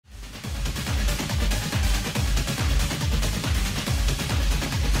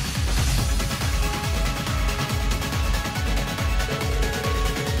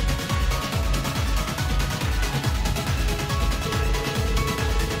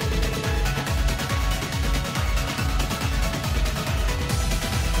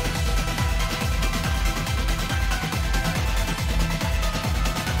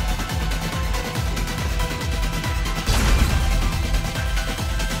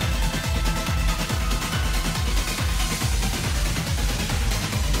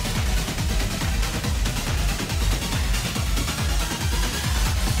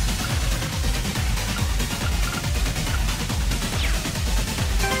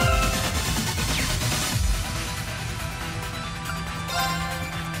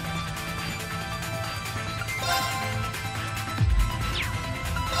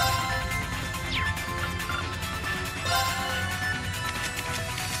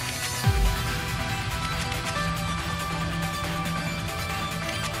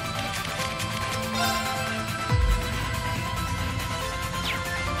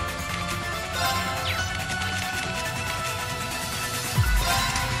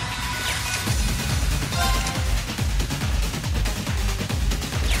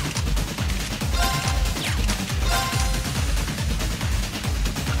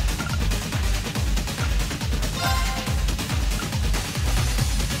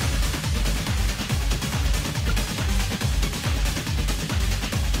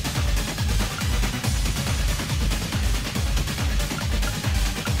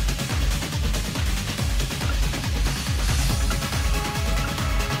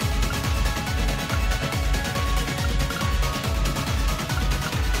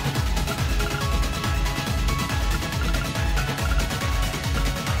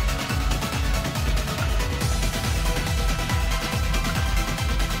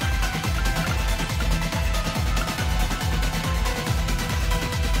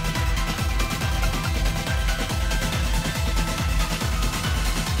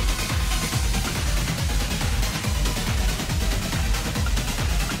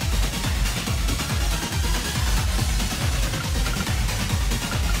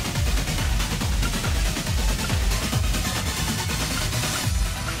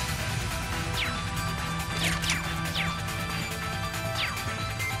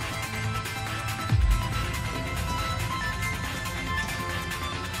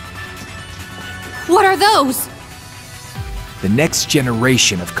What are those? The next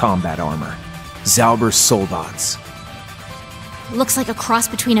generation of combat armor. Zauber's Soldats. Looks like a cross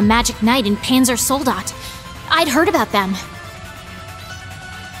between a Magic Knight and Panzer Soldat. I'd heard about them.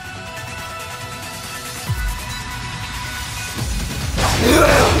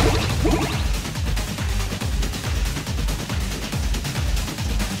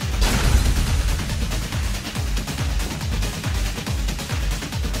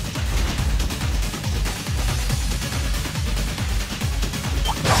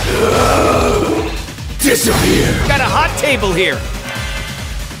 Disappear! Got a hot table here!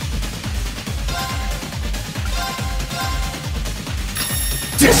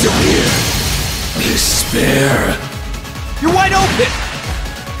 Disappear! Despair! You're wide open!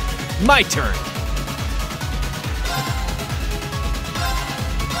 My turn!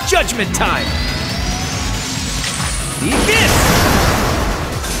 Judgment time! Eat this!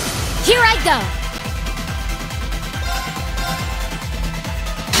 Here I go!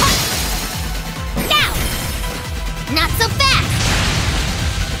 Now! Not so fast!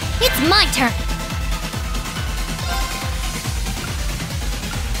 It's my turn!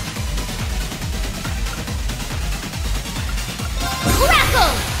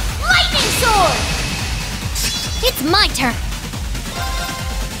 Crackle! Lightning sword! It's my turn!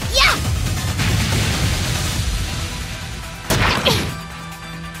 Yeah!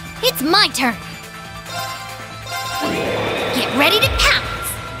 It's my turn! Get ready to pounce!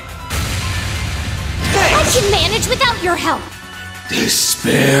 I can manage without your help!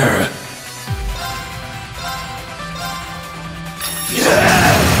 Despair!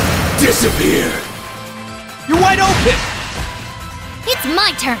 Yeah! Disappear! You're wide open! It's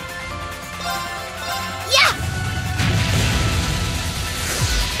my turn! Yeah!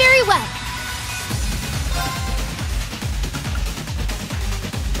 Very well.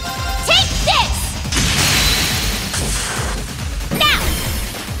 Take this! Now!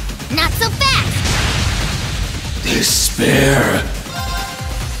 Not so fast! Despair!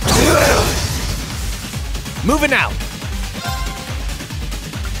 Moving out!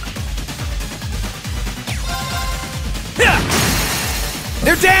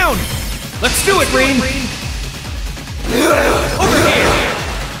 They're down! Let's do it, Green! Over here!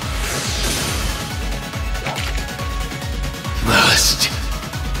 Must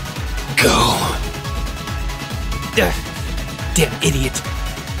go. Damn idiot.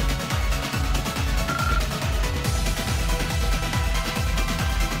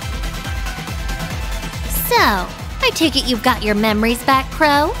 So, I take it you've got your memories back,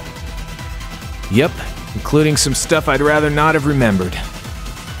 Crow? Yep, including some stuff I'd rather not have remembered.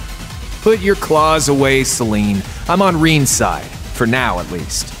 Put your claws away, Celine. I'm on Reen's side, for now at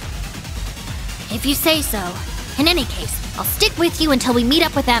least. If you say so. In any case, I'll stick with you until we meet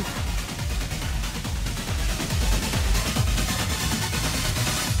up with Emma.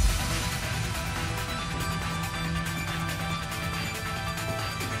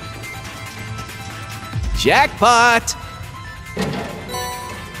 Jackpot!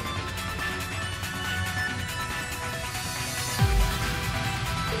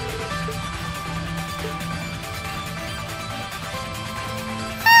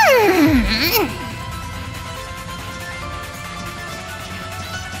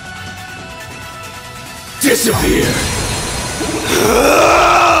 Disappear!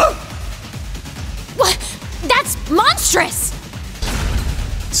 What? That's monstrous!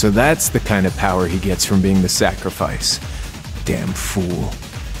 So that's the kind of power he gets from being the sacrifice. Damn fool.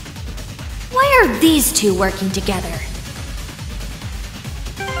 Why are these two working together?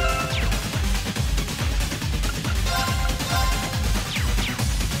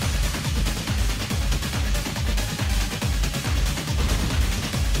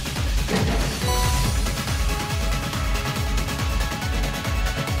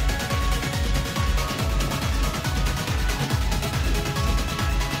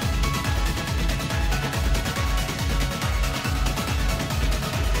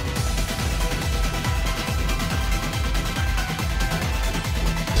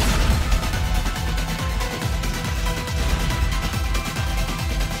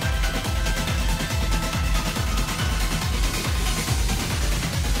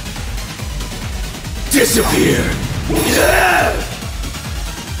 Disappear! Yeah!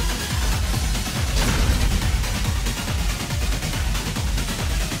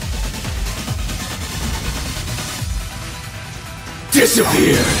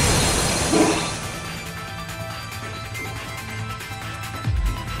 Disappear!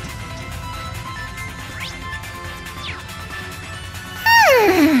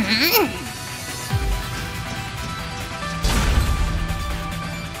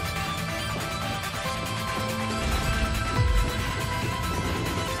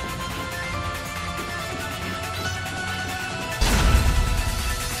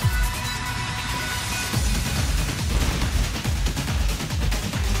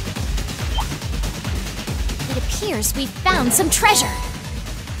 appears we've found some treasure.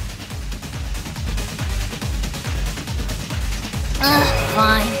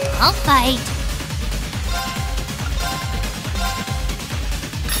 Fine. I'll fight.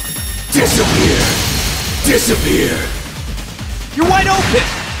 Disappear! Disappear! You're wide open!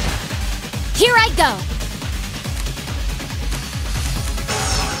 Here I go.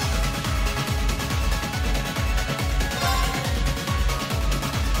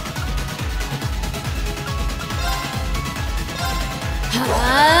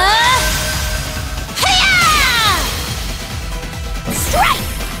 Strike!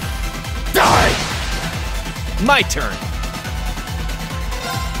 Die! My turn.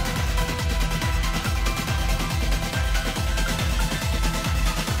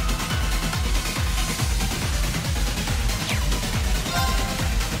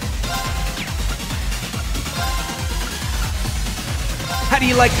 How do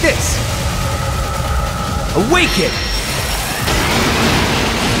you like this? Awaken!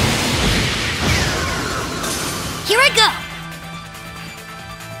 Here I go.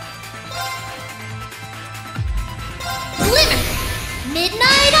 Glimmer!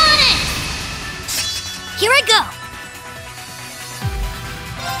 Midnight on it! Here I go.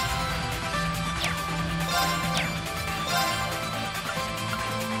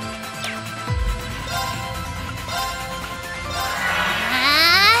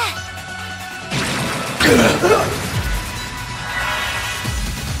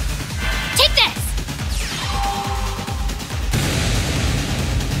 Take this!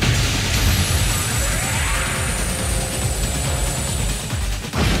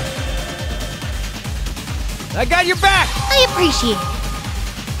 I got your back! I appreciate it.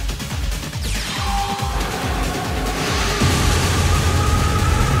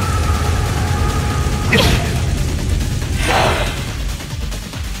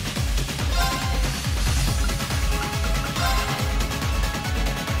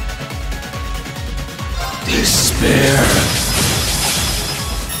 Despair!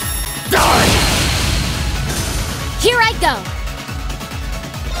 Die! Here I go.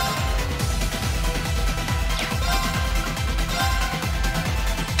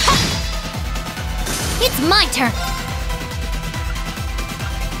 It's my turn.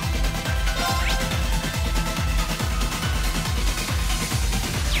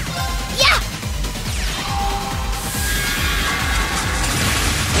 Yeah!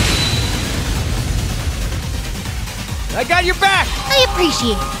 I got your back! I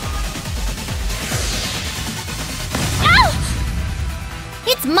appreciate it. Ow!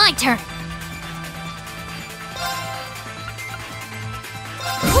 It's my turn.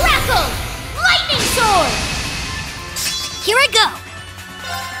 Crackle! Lightning sword! Here I go.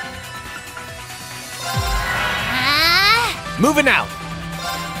 Moving out.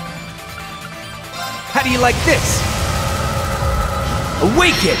 How do you like this?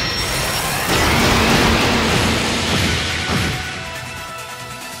 Awaken!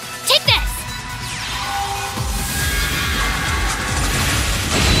 Take this!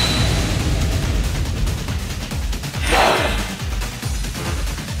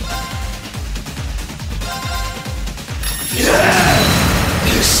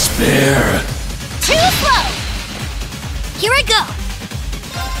 Despair! Too slow! Here I go.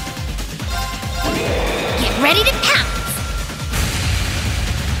 Get ready to pounce.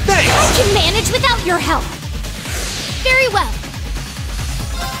 Thanks! I can manage without your help. Very well.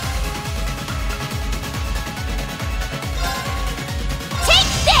 Take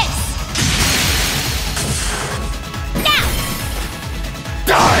this! Now!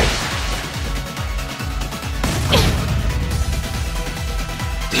 Die!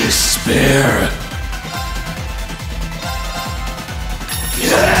 Despair!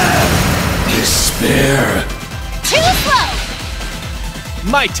 Despair! Too slow!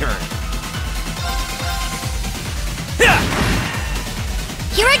 My turn.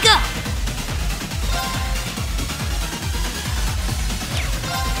 Here I go.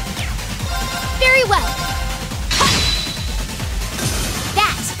 Very well. Ha!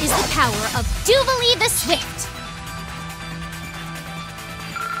 That is the power of Duvalie the Swift.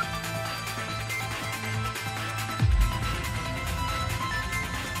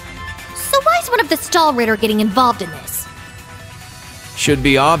 So why is one of the Stall Ritter getting involved in this? Should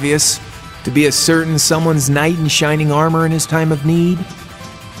be obvious. To be a certain someone's knight in shining armor in his time of need.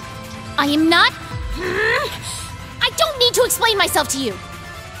 I am not... I don't need to explain myself to you.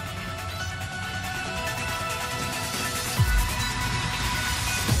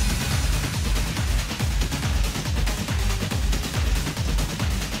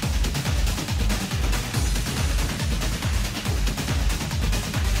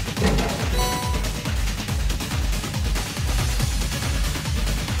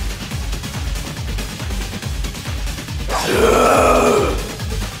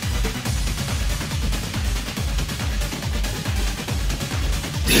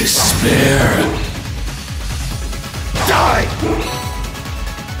 Despair. Die!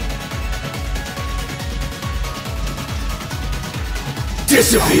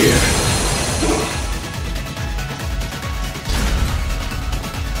 Disappear.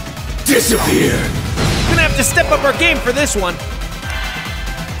 Disappear. Gonna have to step up our game for this one.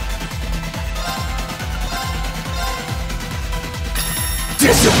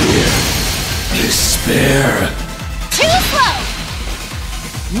 Disappear. Despair. Too slow!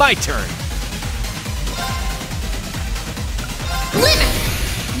 My turn. Glimmer!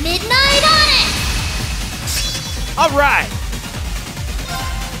 Midnight on it! All right.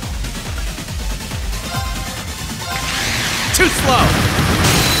 Too slow.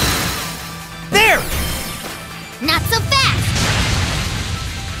 There. Not so fast!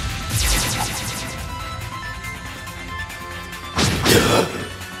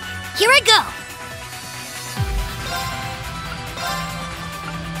 Here I go!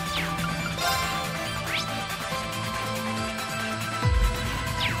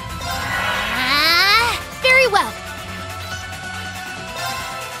 Very well.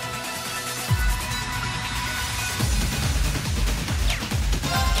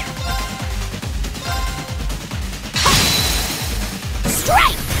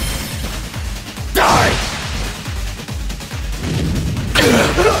 Strike! Die!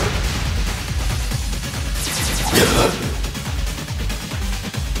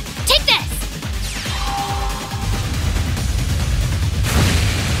 Take this!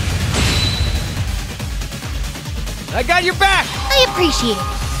 I got your back. I appreciate it.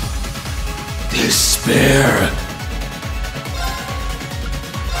 Despair.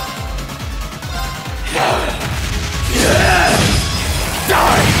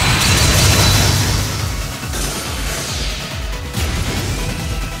 Die!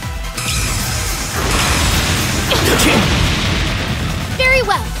 Very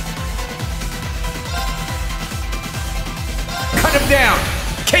well. Cut him down.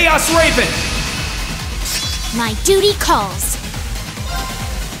 Chaos Raven. My duty calls.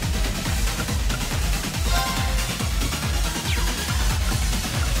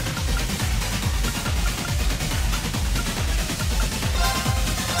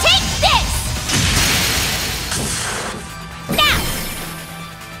 Take this! Now!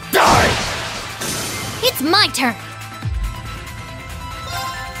 Die! It's my turn.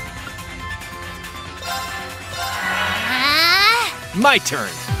 My turn.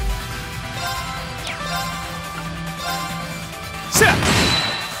 Sit.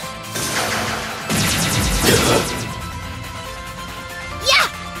 Yeah!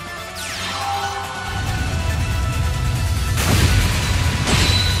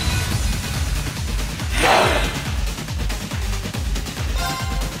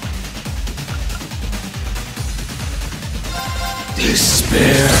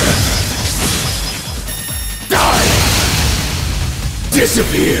 Despair. Die!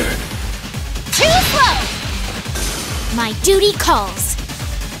 Disappear. Too slow! My duty calls.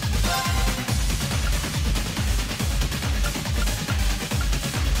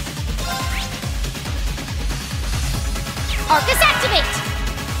 Arcus activate!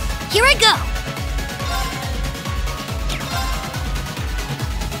 Here I go!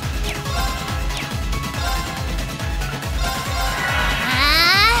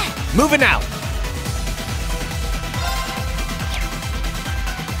 Moving out.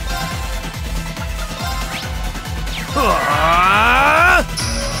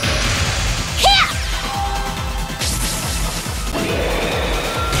 Here!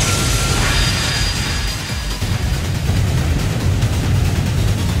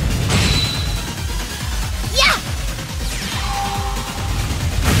 Yeah!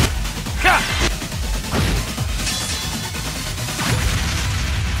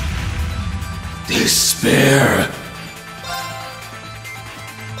 Despair.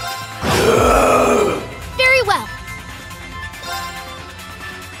 Very well.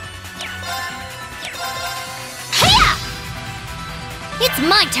 Hiya! It's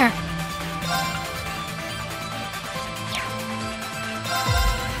my turn.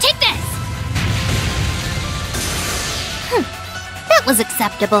 Take this. That was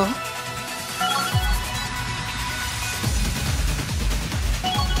acceptable.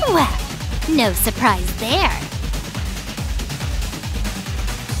 Well, no surprise there.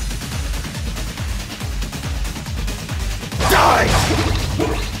 Die!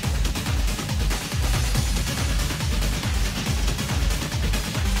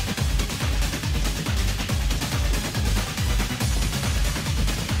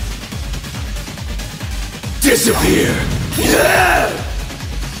 Disappear!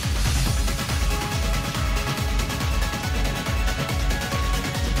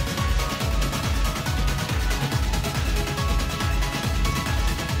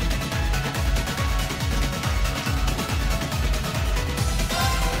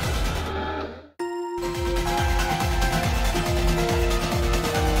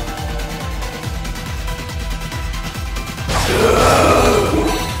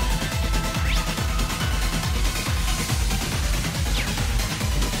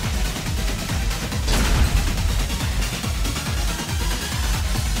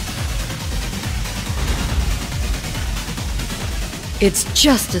 It's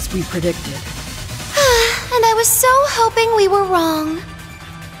just as we predicted. And I was so hoping we were wrong.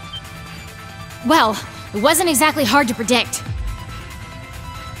 Well, it wasn't exactly hard to predict.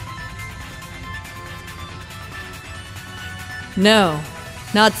 No,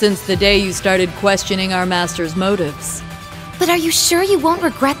 not since the day you started questioning our master's motives. But are you sure you won't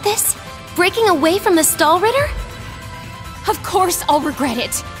regret this? Breaking away from the Stall Ritter? Of course I'll regret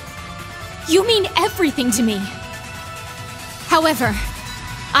it. You mean everything to me. However,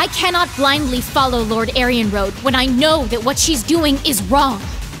 I cannot blindly follow Lord Aryan Road when I know that what she's doing is wrong.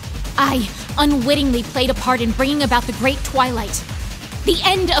 I unwittingly played a part in bringing about the Great Twilight, the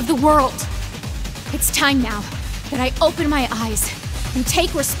end of the world. It's time now that I open my eyes and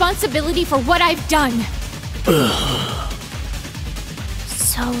take responsibility for what I've done.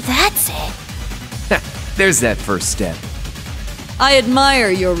 So that's it. There's that first step. I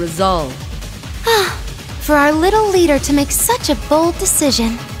admire your resolve. For our little leader to make such a bold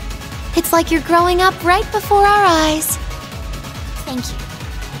decision. It's like you're growing up right before our eyes. Thank you.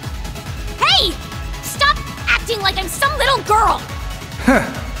 Hey! Stop acting like I'm some little girl!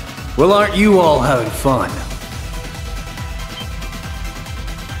 Well, aren't you all having fun?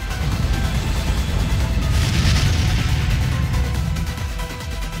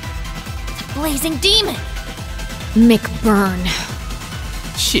 The blazing demon! McBurn.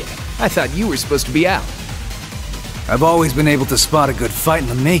 Shit, I thought you were supposed to be out. I've always been able to spot a good fight in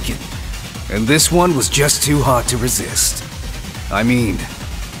the making, and this one was just too hot to resist. I mean,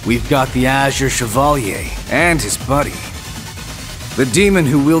 we've got the Azure Chevalier and his buddy. The demon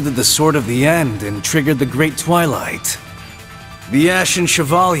who wielded the Sword of the End and triggered the Great Twilight. The Ashen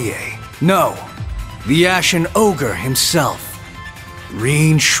Chevalier. No, the Ashen Ogre himself.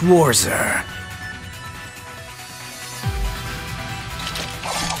 Reen Schwarzer.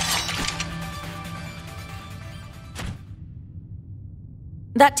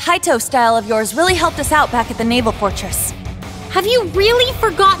 That Taito style of yours really helped us out back at the Naval Fortress. Have you really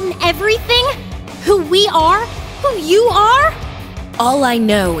forgotten everything? Who we are? Who you are? All I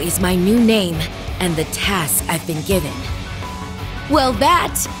know is my new name and the task I've been given. Well,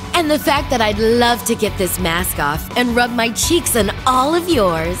 that, and the fact that I'd love to get this mask off and rub my cheeks on all of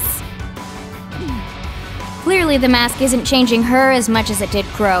yours. Clearly the mask isn't changing her as much as it did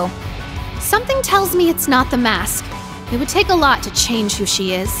Crow. Something tells me it's not the mask. It would take a lot to change who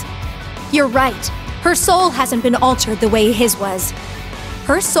she is. You're right. Her soul hasn't been altered the way his was.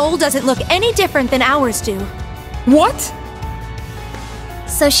 Her soul doesn't look any different than ours do. What?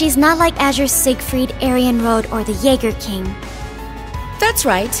 So she's not like Azure Siegfried, Aryan Road, or the Jaeger King. That's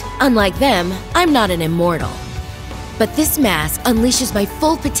right. Unlike them, I'm not an immortal. But this mask unleashes my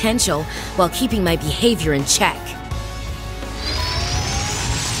full potential while keeping my behavior in check.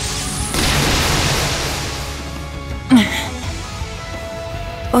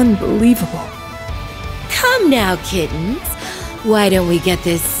 Unbelievable. Come now, kittens. Why don't we get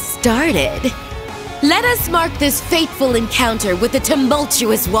this started? Let us mark this fateful encounter with a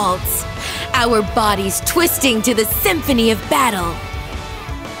tumultuous waltz. Our bodies twisting to the symphony of battle.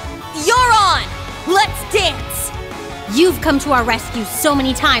 You're on! Let's dance! You've come to our rescue so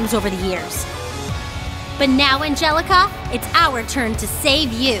many times over the years. But now, Angelica, it's our turn to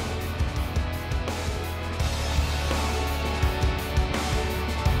save you.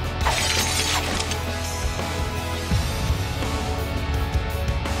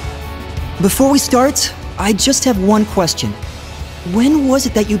 Before we start, I just have one question. When was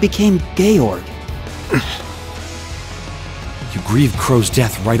it that you became Georg? You grieved Crow's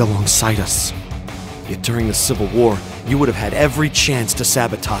death right alongside us. Yet during the Civil War, you would have had every chance to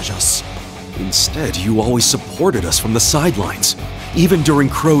sabotage us. Instead, you always supported us from the sidelines, even during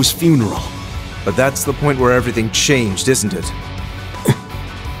Crow's funeral. But that's the point where everything changed, isn't it?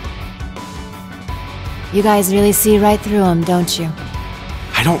 You guys really see right through him, don't you?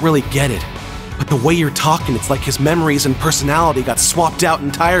 I don't really get it, but the way you're talking, it's like his memories and personality got swapped out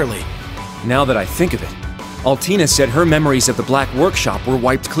entirely. Now that I think of it, Altina said her memories of the Black Workshop were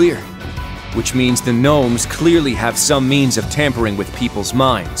wiped clear, which means the gnomes clearly have some means of tampering with people's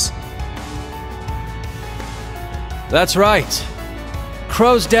minds. That's right.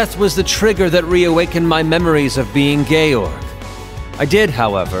 Crow's death was the trigger that reawakened my memories of being Georg. I did,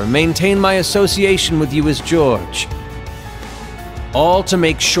 however, maintain my association with you as George. All to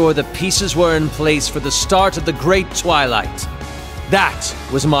make sure the pieces were in place for the start of the Great Twilight. That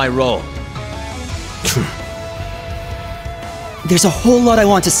was my role. There's a whole lot I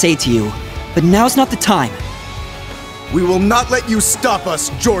want to say to you, but now's not the time. We will not let you stop us,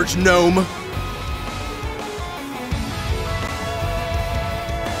 George Gnome!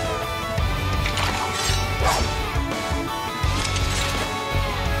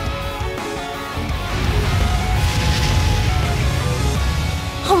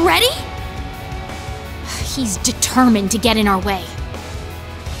 He's determined to get in our way.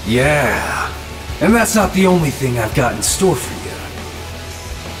 Yeah. And that's not the only thing I've got in store for you.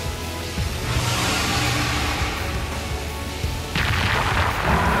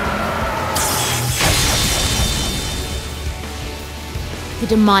 The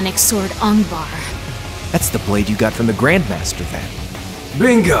demonic sword Ongbar. That's the blade you got from the Grandmaster then.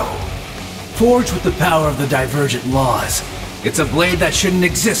 Bingo! Forged with the power of the divergent laws. It's a blade that shouldn't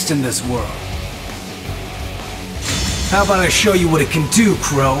exist in this world. How about I show you what it can do,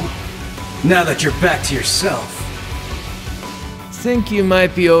 Crow? Now that you're back to yourself. Think you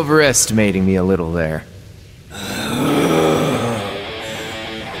might be overestimating me a little there.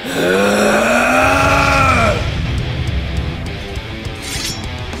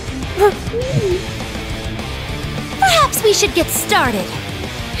 Perhaps we should get started.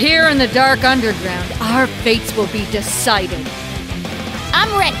 Here in the dark underground, our fates will be decided.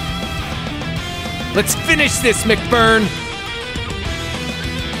 I'm ready. Let's finish this, McBurn!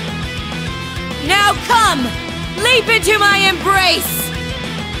 Now come! Leap into my embrace!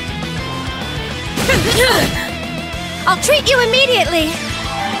 I'll treat you immediately.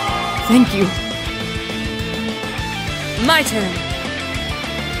 Thank you. My turn.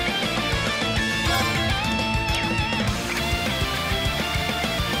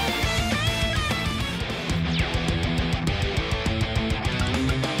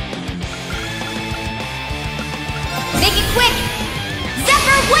 Make it quick!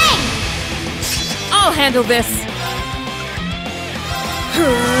 Zephyr Wing! I'll handle this.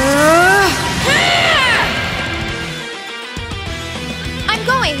 I'm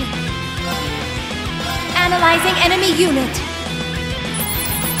going. Analyzing enemy unit.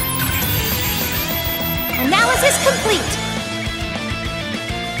 Analysis complete.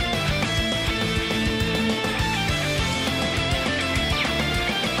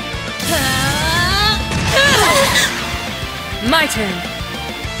 My turn.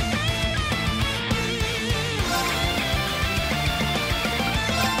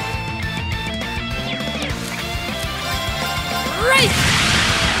 Right!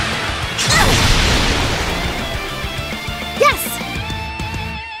 Yes!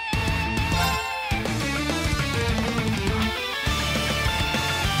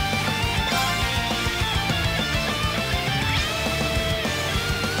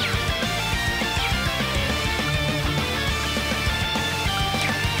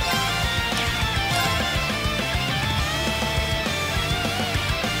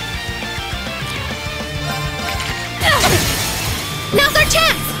 Now's our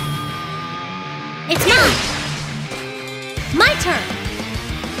chance! It's mine! My turn!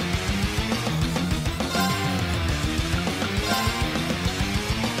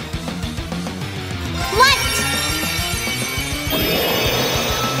 Light!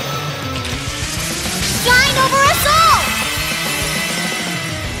 Shine over us all!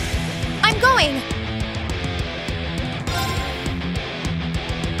 I'm going!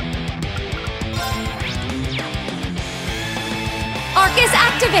 Arcus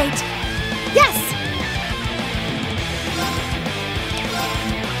activate! Yes!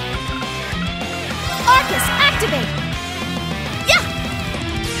 Arcus activate! Yeah!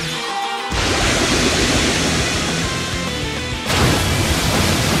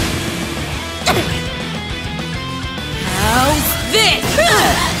 How's this?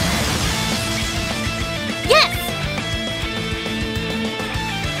 Yes!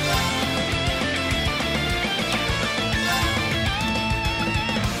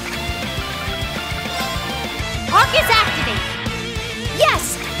 Arcus activate!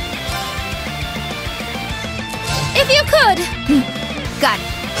 Yes! If you could! Got it.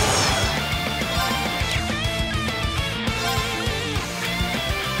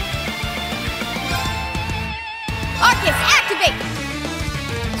 Arcus activate!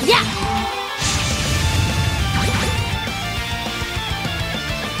 Yeah!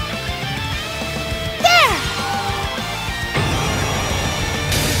 There!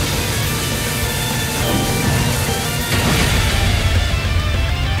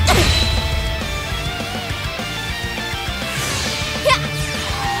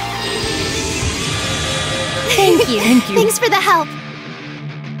 Thank you. Thank you. Thanks for the help.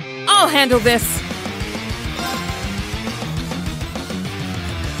 I'll handle this.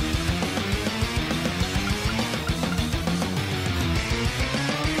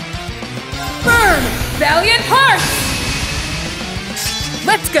 Burn, valiant hearts!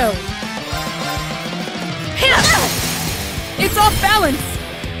 Let's go. It's off balance.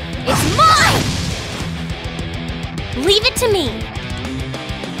 It's mine! Leave it to me.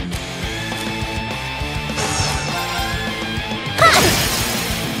 Ha!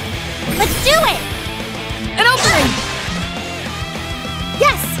 Let's do it!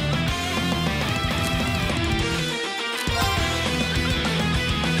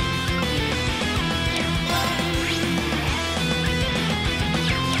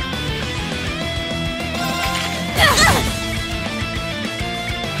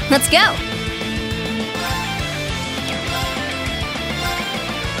 Let's go!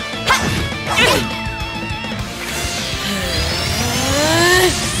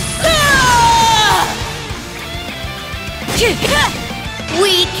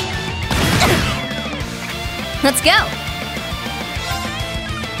 Weak! Let's go!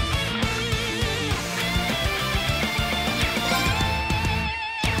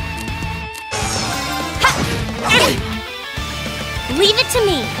 Leave it to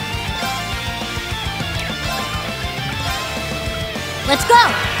me. Let's go!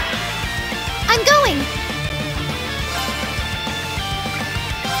 I'm going!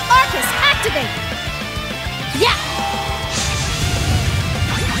 Arcus, activate! Yeah!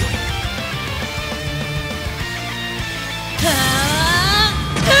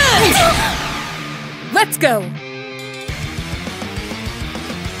 Let's go!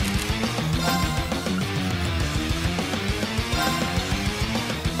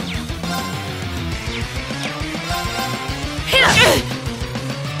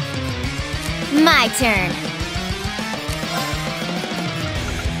 My turn.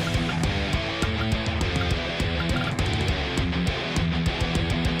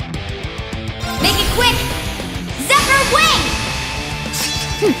 Make it quick! Zephyr Wing!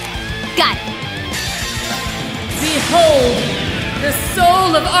 Got it. Behold, the soul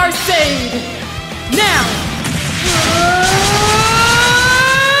of Arcade! Now!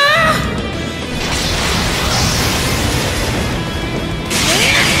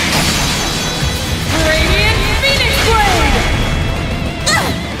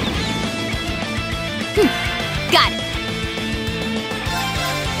 Got it.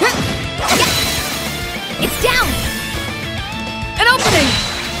 It's down. An opening!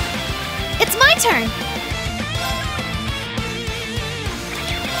 It's my turn.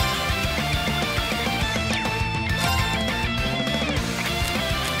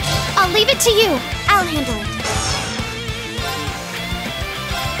 I'll leave it to you. I'll handle it.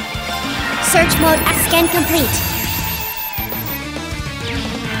 Search mode scan complete.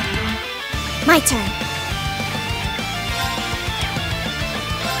 My turn.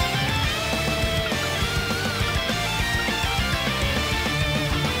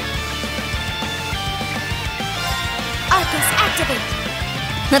 Arcus, activate.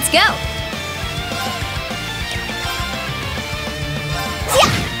 Let's go.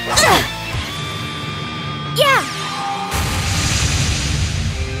 Yeah.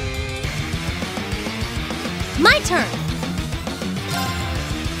 My turn.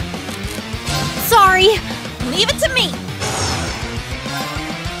 Sorry. Leave it to me.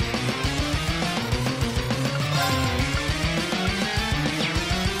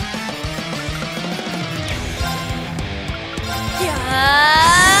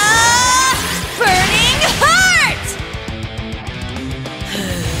 Burning heart!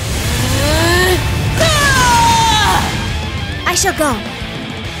 I shall go.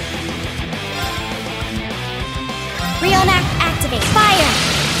 Rionac, activate. Fire!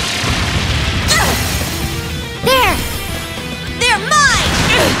 There! They're mine!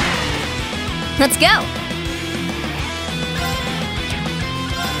 Let's go!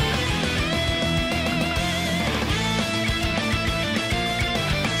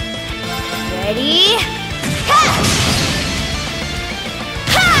 Ready? Ha!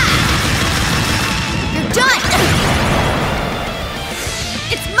 Ha! You're done!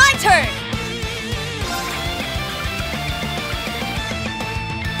 It's my turn!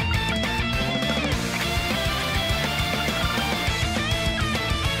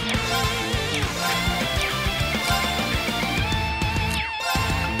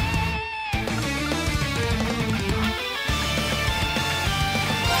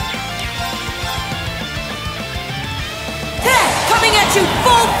 Coming at you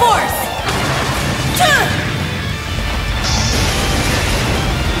full force!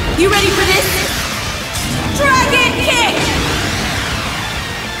 You ready for this? Dragon kick!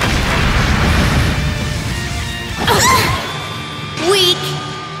 Weak!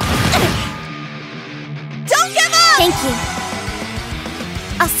 Don't give up! Thank you.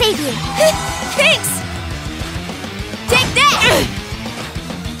 I'll save you. Thanks! Take that!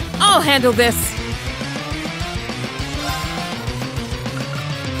 I'll handle this.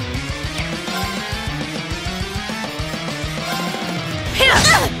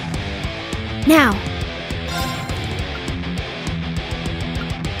 Now.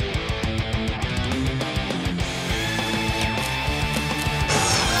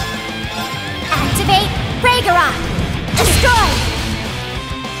 Activate Ragnarok! Destroy!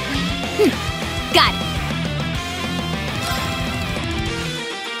 Got it.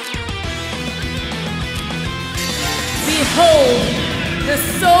 Behold, the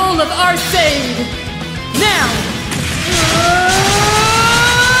soul of Arcade! Now!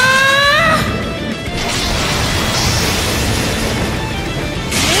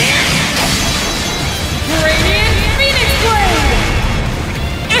 Radiant Phoenix Blade!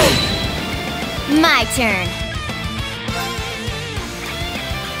 My turn.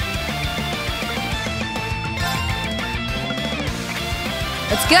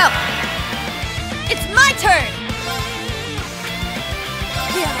 Let's go! It's my turn!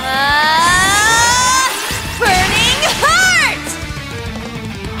 Burning Heart!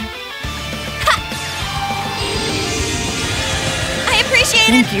 Ha! I appreciate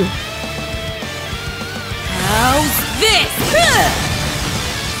it! Thank you. How's this?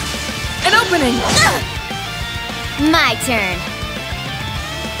 An opening! My turn.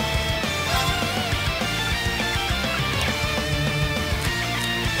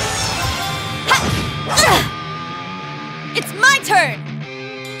 It's my turn!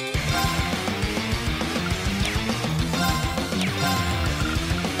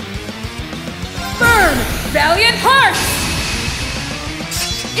 Burn! Valiant Heart!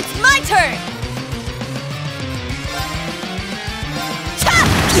 It's my turn!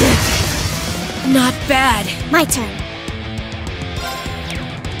 Not bad. My turn.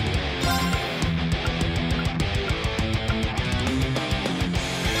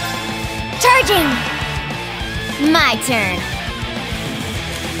 Charging! My turn.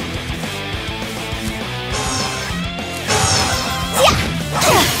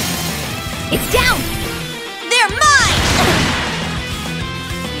 It's down! They're mine!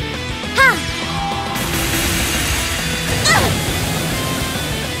 Ha!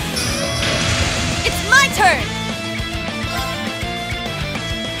 It's my turn!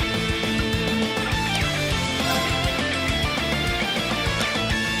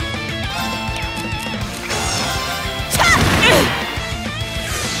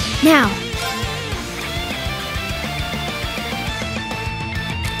 Now.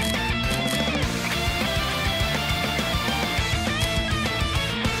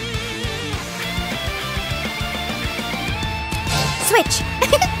 Switch.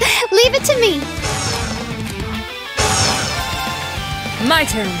 Leave it to me. My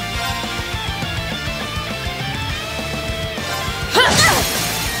turn.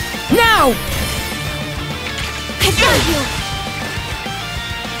 Now! I got you.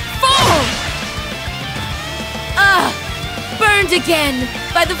 Fall! Burned again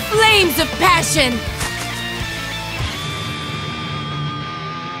by the flames of passion!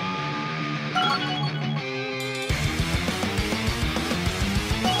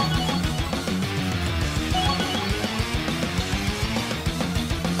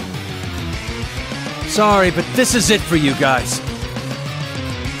 Sorry, but this is it for you guys.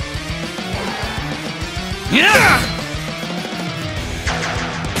 Yeah!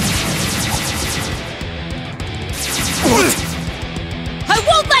 I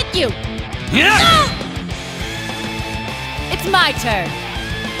won't let you! Yeah! It's my turn.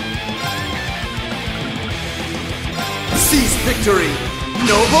 Seize victory!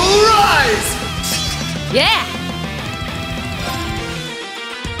 Noble rise! Yeah!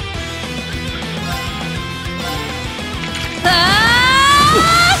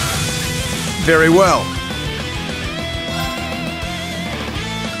 Very well.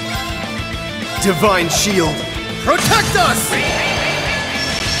 Divine Shield, protect us!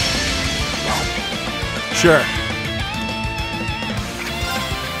 Sure.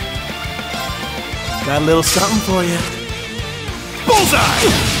 Got a little something for you. Bullseye!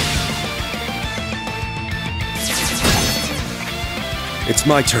 It's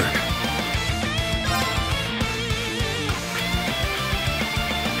my turn.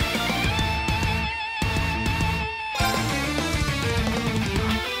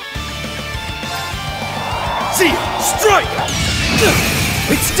 Strike!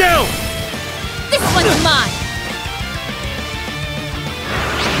 It's down! This one's mine!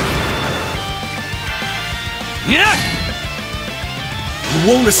 Yeah! You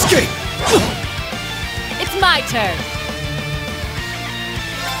won't escape! It's my turn!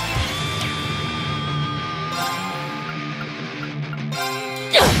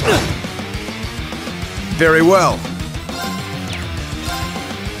 Very well.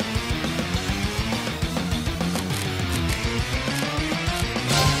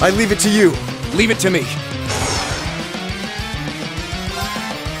 I leave it to you. Leave it to me.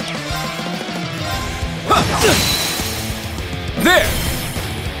 There!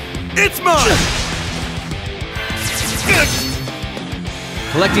 It's mine!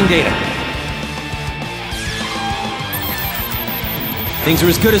 Collecting data. Things are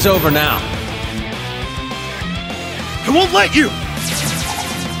as good as over now. I won't let you!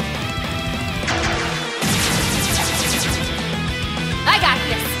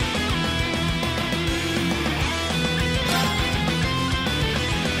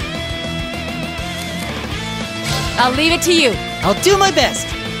 I'll leave it to you. I'll do my best.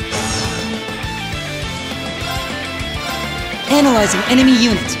 Analyzing enemy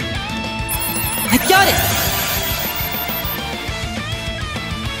unit. I got it!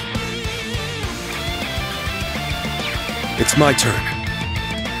 It's my turn.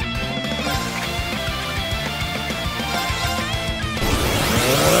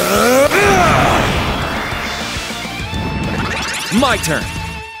 My turn.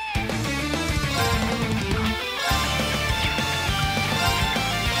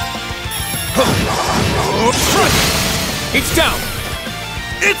 It's down.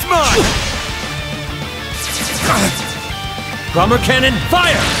 It's mine! Bomber cannon,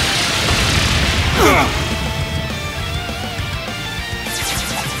 fire!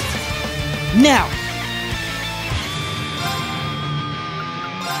 Now!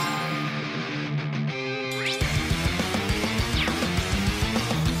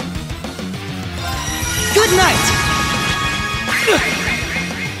 Good night!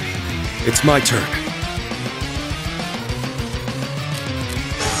 It's my turn.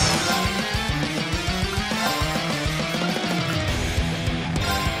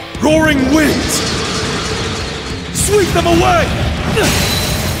 Roaring winds! Sweep them away!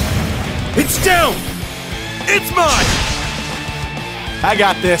 It's down! It's mine! I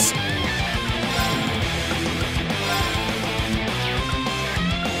got this.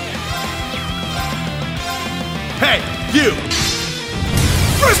 Hey, you!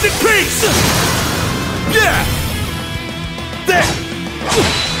 Rest in peace! Yeah! There!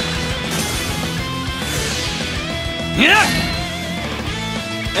 Yeah!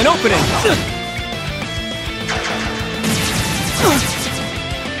 An opening!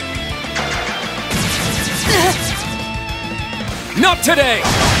 Not today!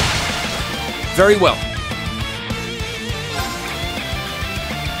 Very well.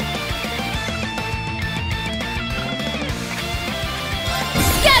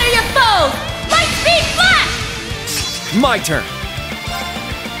 Scatter your foes! Light speed flash! My turn.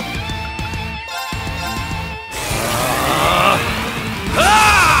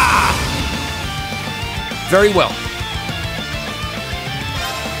 Very well.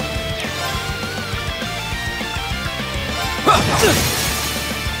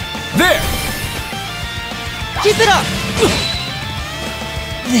 There! Keep it up!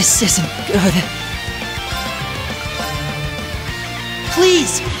 This isn't good.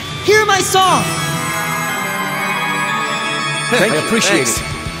 Please, hear my song! Thank I you. appreciate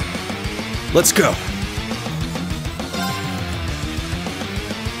Thanks. Let's go.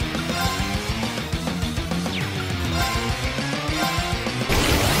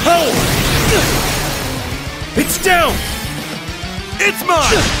 It's down! It's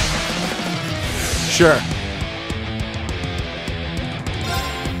mine! Sure.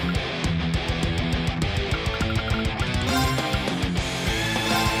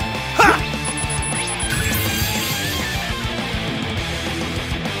 Ha!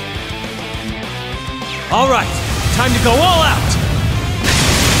 All right, time to go all out!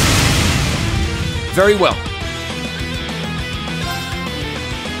 Very well.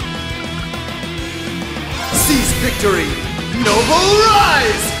 Seize victory! Noble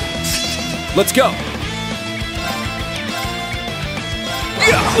rise! Let's go.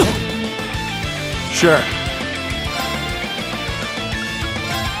 Sure.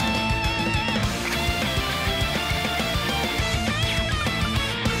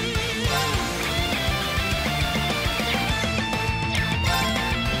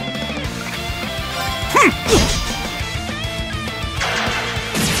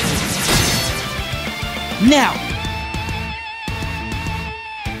 Now!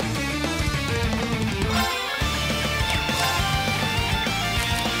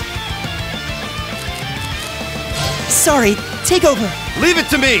 Sorry, take over. Leave it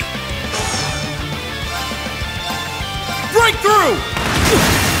to me! Break through!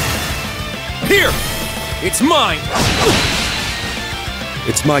 Here! It's mine!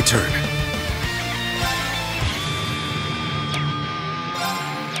 It's my turn.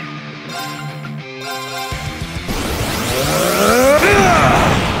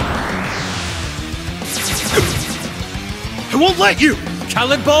 I won't let you!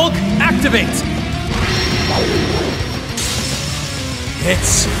 Calibulg, activate!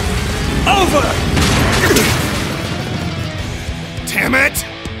 It's over! Damn it!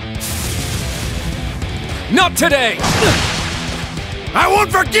 Not today! I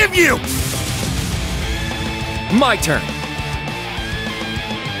won't forgive you! My turn.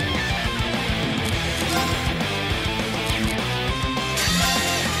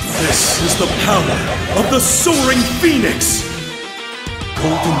 This is the power of the soaring phoenix!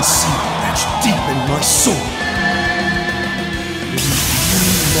 Golden seal etched deep in my soul.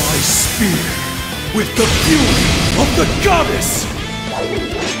 Imbue my spear with the fury of the goddess!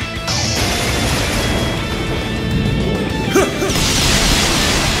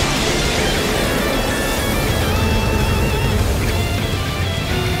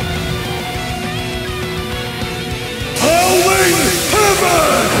 Howling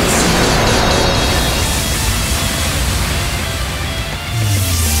heavens!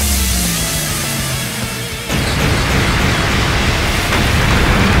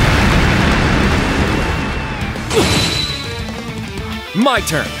 My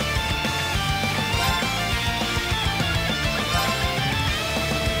turn.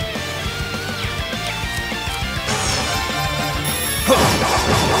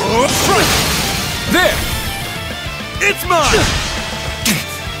 There! It's mine!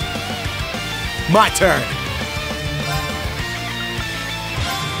 My turn.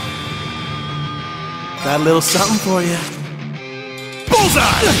 Got a little something for you.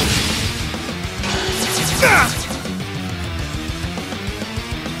 Bullseye!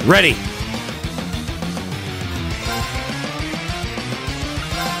 Ready.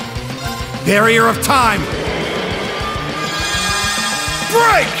 Barrier of time!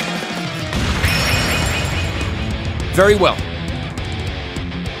 Break! Very well.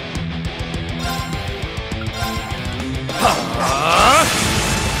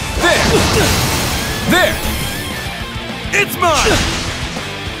 There! It's mine!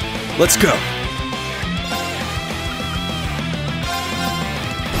 Let's go.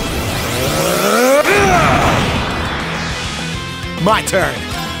 My turn.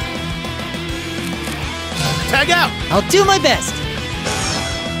 Tag out! I'll do my best.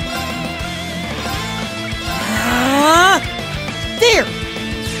 There!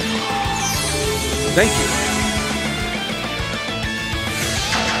 Thank you.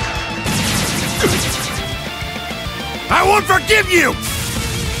 I won't forgive you!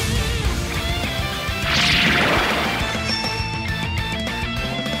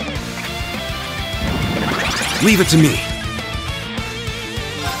 Leave it to me.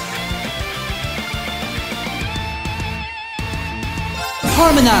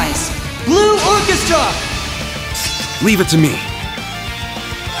 Harmonize! Blue Orchestra! Leave it to me.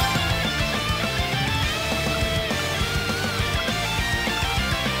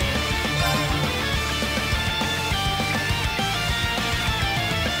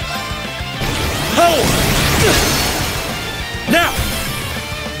 Hold! Now!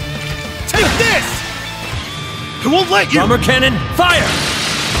 Take this! I won't let you! Bomber cannon, fire!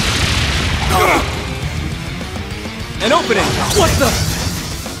 An opening! What the?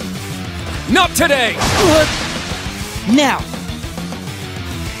 Not today! Now!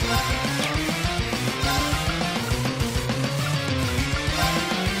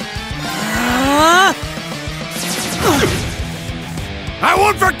 I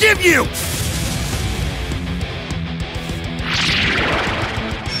won't forgive you!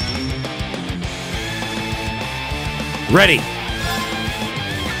 Ready.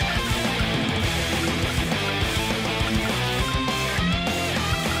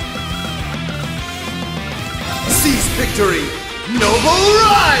 Seize victory! Noble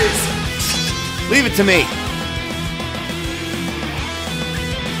rise! Leave it to me.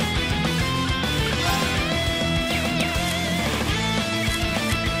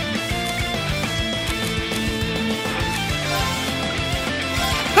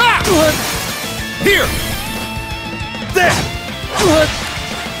 Here! There!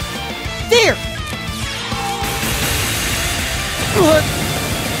 There!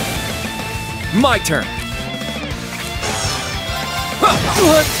 My turn.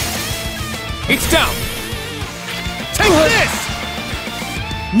 It's down. Take this!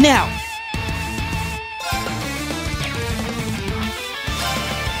 Now!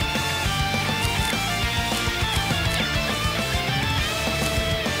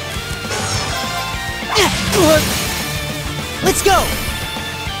 Let's go!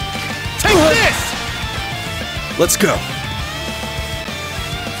 Take this! Let's go.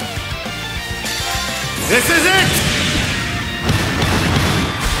 This is it!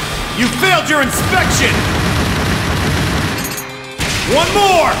 You failed your inspection! One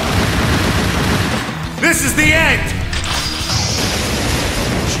more! This is the end!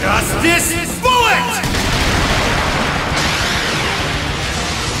 Justice Bullet!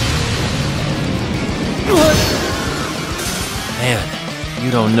 Man, you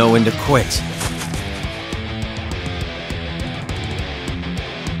don't know when to quit.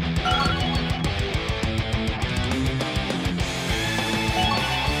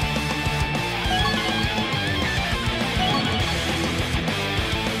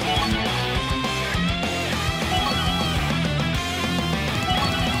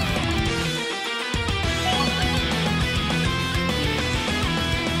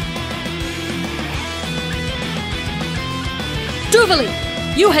 Jubilee!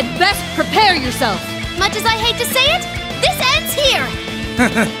 You had best prepare yourself! Much as I hate to say it, this ends here!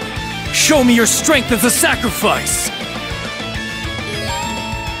 Show me your strength as a sacrifice!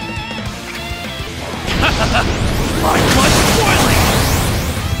 My blood's boiling!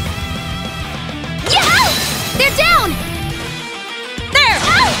 Yeah! They're down! There!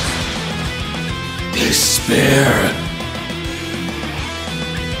 Ow! Despair.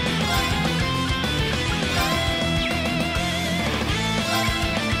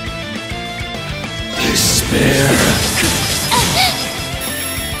 Despair.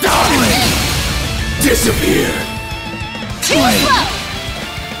 Die! Disappear! Too slow!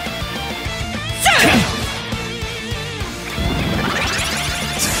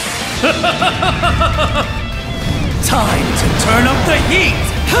 Time to turn up the heat!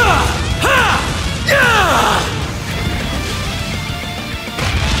 Ha! Ha! Yeah!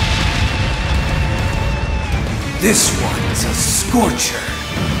 This one's a scorcher.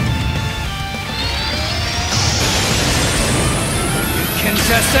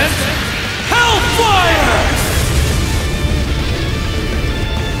 Contestant, Hellfire!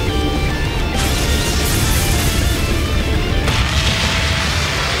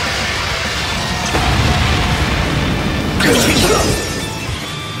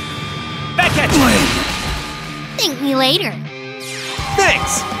 Back at you! Thank me later.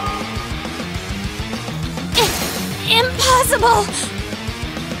 Thanks! Impossible!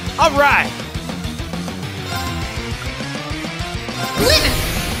 Alright! Glimmer!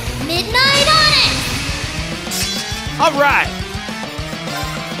 Midnight on it! Alright!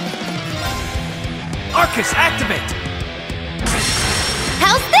 Arcus, activate!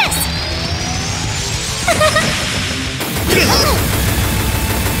 How's this?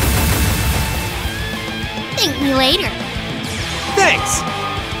 Thank me later. Thanks!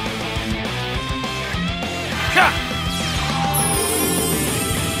 Ha!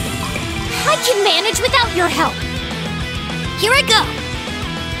 I can manage without your help. Here I go.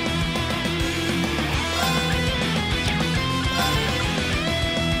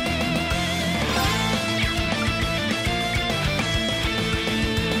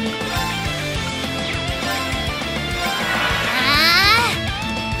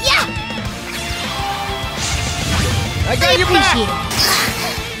 Yeah! I got your back! Appreciate it.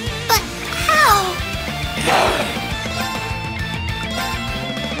 But how?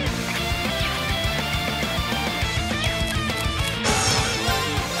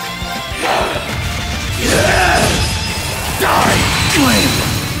 Die! Flame!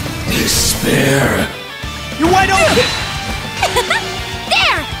 Despair! You're wide open!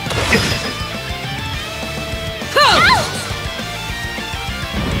 There!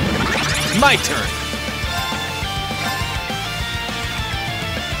 My turn!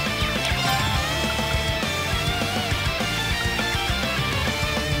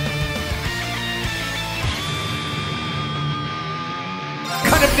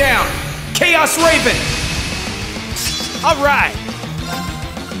 Cut him down! Chaos Raven! Alright!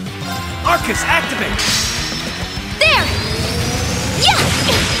 Arcus, activate! There! Yeah!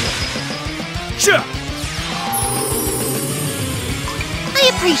 Sure! I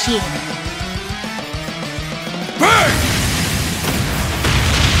appreciate it. Burn!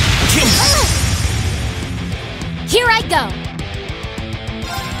 Here I go.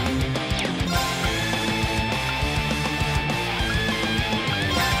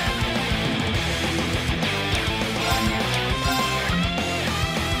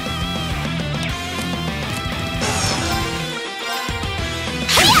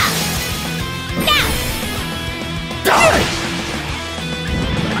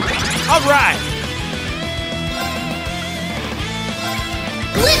 Alright!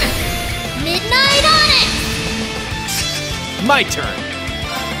 Glimmer! Midnight on it! My turn!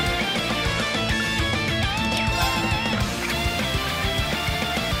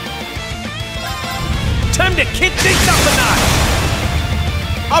 Time to kick things up a notch!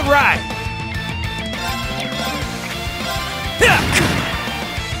 Alright!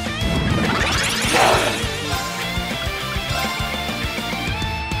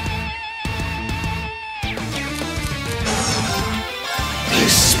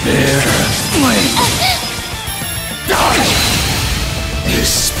 Despair! Flame! Die!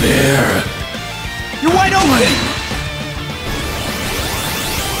 Despair! You're wide open!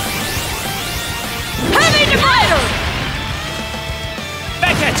 Heavy Divider!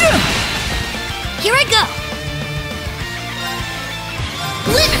 Back at you! Here I go.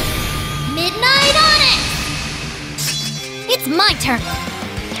 Glimmer! Midnight on it! It's my turn.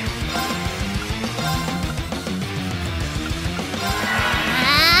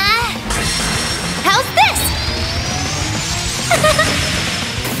 How's this?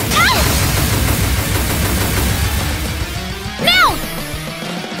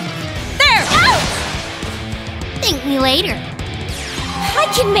 later. I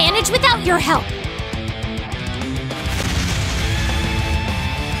can manage without your help.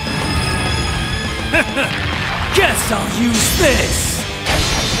 Guess I'll use this!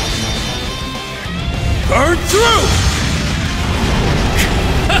 Burn through!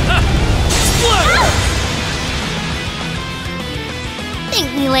 Split! Thank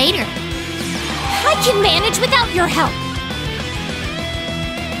me later. I can manage without your help.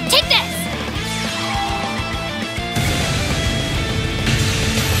 Take this!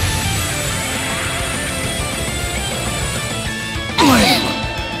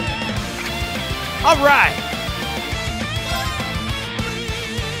 All right.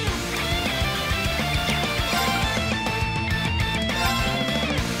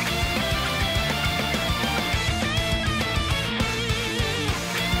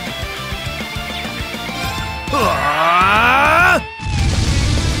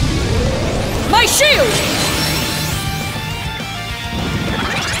 My shield!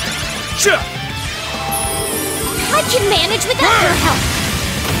 Sure. I can manage without your help.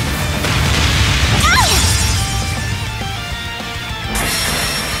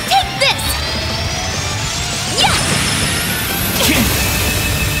 Take this! Yeah!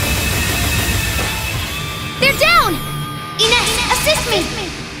 They're down! Ines, assist me!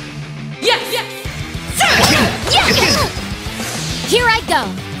 Yes! Yeah! Here I go!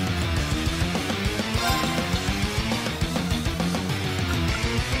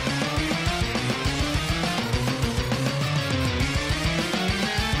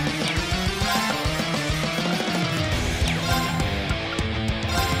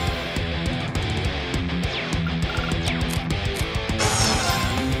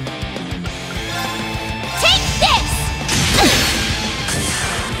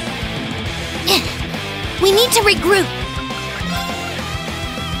 We need to regroup.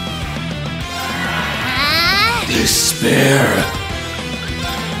 Despair.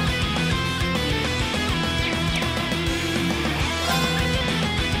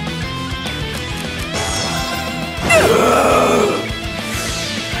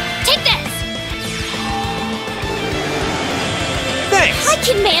 Take this. Thanks. I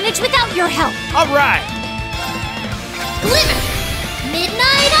can manage without your help. All right. Glimmer.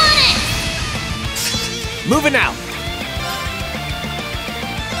 Midnight on it. Moving out.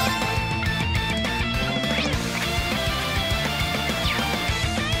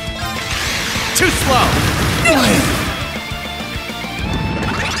 Too slow.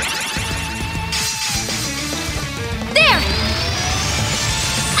 There.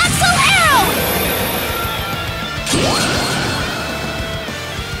 Axel arrow.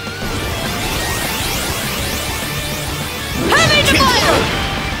 Heavy divider.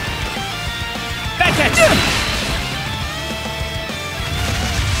 Back at you.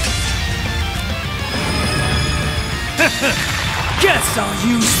 Guess I'll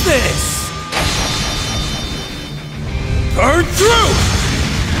use this! Burn through!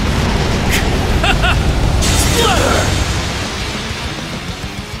 Splatter!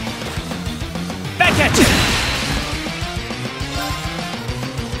 Back at you.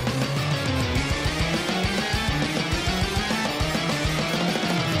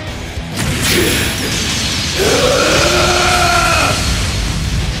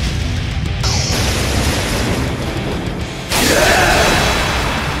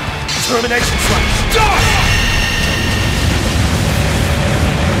 Termination strike! Start!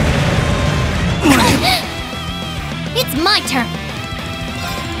 It's my turn.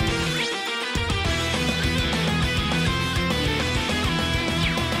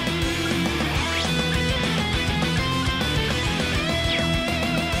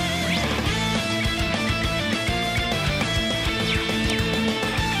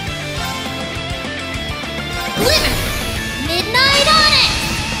 Glimmer! Midnight on it!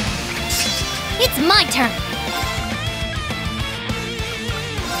 It's my turn.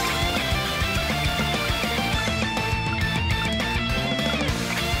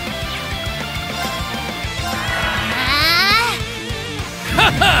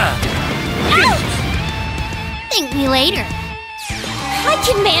 Ouch! Thank me later. I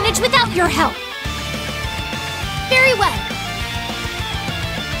can manage without your help. Very well.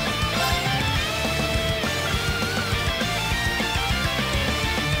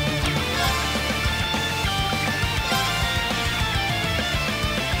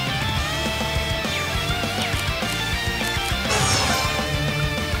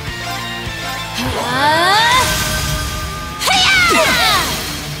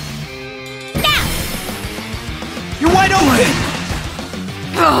 You're wide open!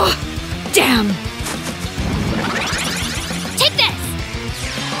 Oh, damn! Take this!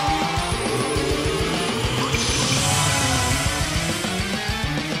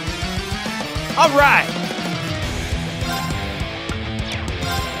 All right.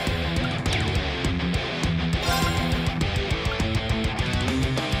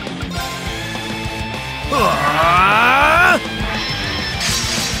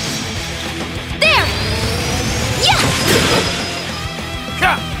 There! Yeah!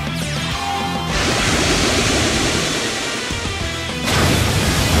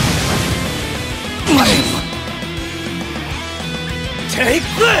 Take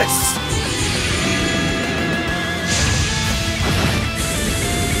this!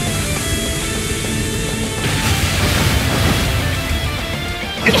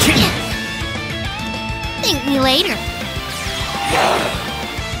 Thank me later.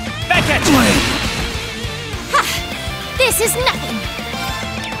 Back at you! Ha! This is nothing.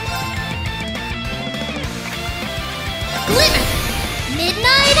 Glimmer!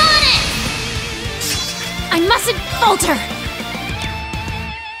 Midnight on it! I mustn't falter!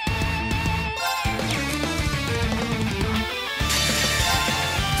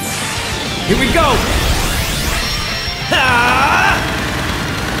 Here we go! Ha!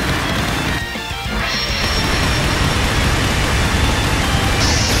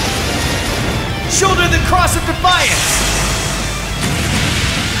 Shoulder the Cross of Defiance!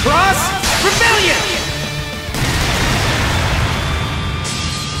 Cross Rebellion!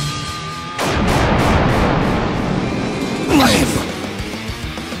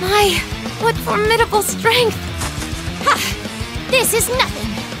 My, what formidable strength! Ha! This is nothing!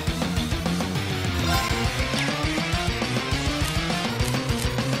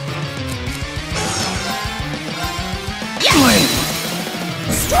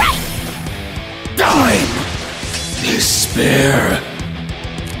 Strike! Time! Despair!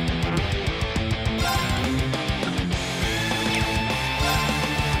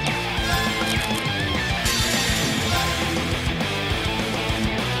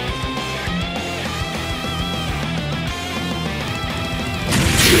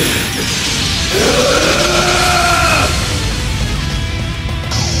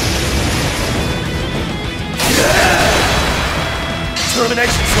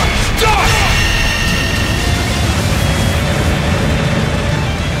 Termination slash! Die!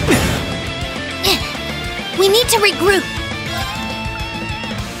 We need to regroup.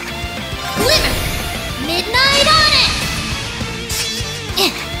 Glimmer! Midnight on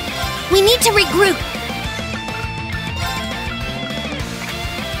it! We need to regroup.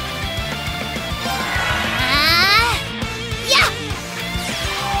 Yeah!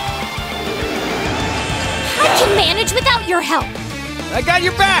 I can manage without your help. I got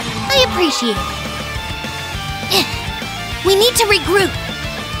your back! I appreciate it. We need to regroup.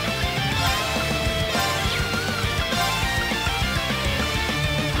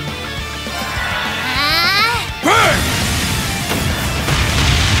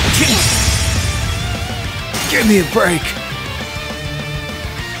 Give me a break.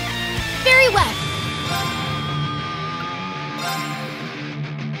 Very well.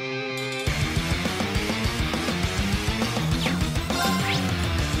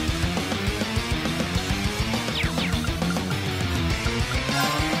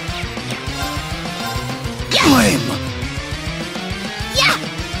 Flame! Yeah!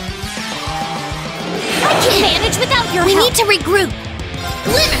 I can manage without your help. We need to regroup.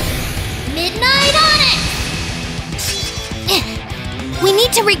 Glimmer! Midnight on it! We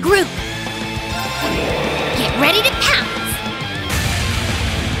need to regroup. Get ready to pounce.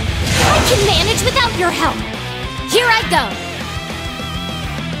 I can manage without your help. Here I go.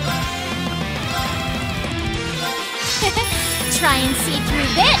 Try and see through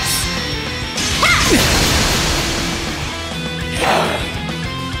this. Ha!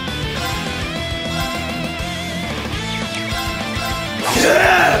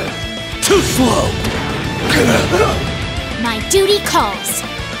 Too slow! My duty calls.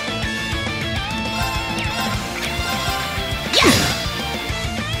 Yeah!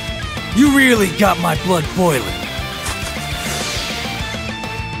 You really got my blood boiling.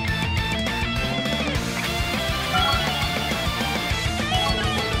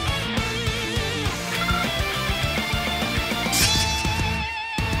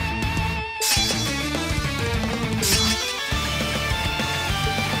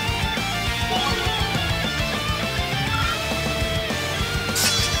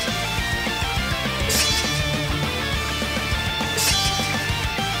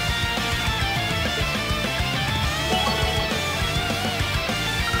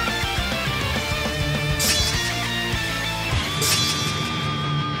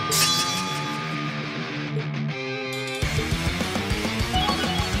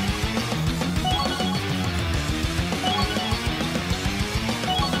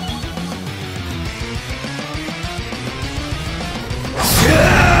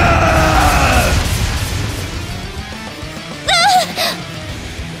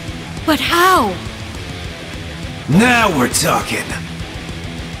 Wow! Now we're talking.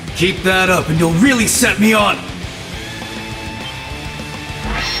 Keep that up and you'll really set me on.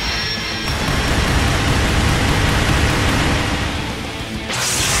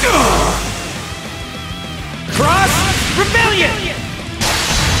 Cross Rebellion!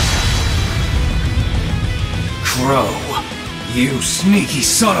 Crow, you sneaky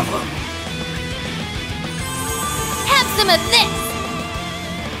son of a... Have some of this!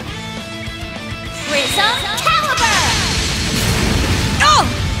 Prism Caliber! Oh!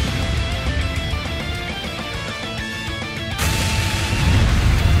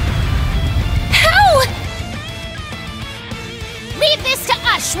 How? Leave this to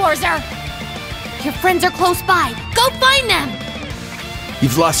us, Schwarzer! Your friends are close by. Go find them!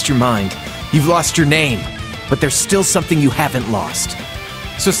 You've lost your mind. You've lost your name. But there's still something you haven't lost.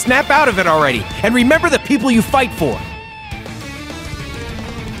 So snap out of it already, and remember the people you fight for!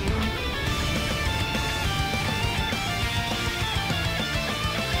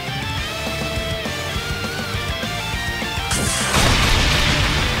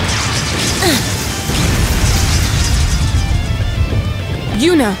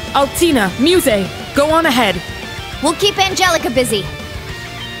 Yuna, Altina, Muse, go on ahead. We'll keep Angelica busy.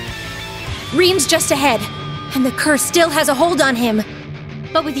 Reem's just ahead, and the curse still has a hold on him.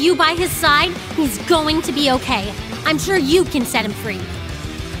 But with you by his side, he's going to be okay. I'm sure you can set him free.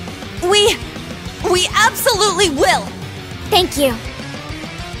 We absolutely will! Thank you.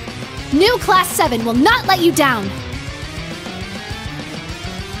 New Class 7 will not let you down.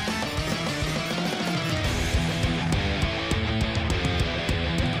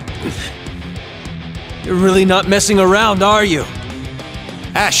 You're really not messing around, are you?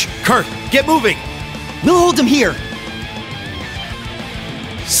 Ash, Kurt, get moving! We'll hold him here.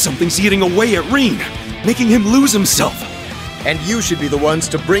 Something's eating away at Reen, making him lose himself. And you should be the ones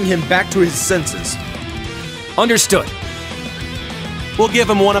to bring him back to his senses. Understood. We'll give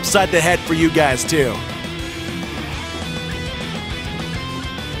him one upside the head for you guys, too.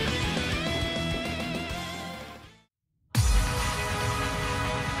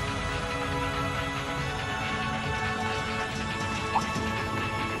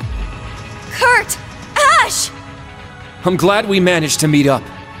 Kurt! Ash! I'm glad we managed to meet up.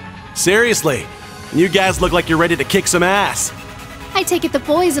 Seriously, you guys look like you're ready to kick some ass. I take it the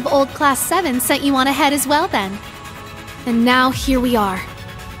boys of old Class 7 sent you on ahead as well then. And now here we are.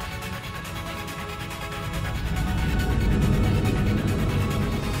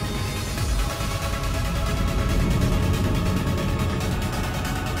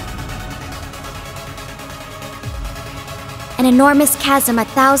 An enormous chasm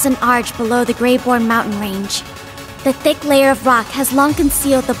 1,000 arge below the Greyborn mountain range. The thick layer of rock has long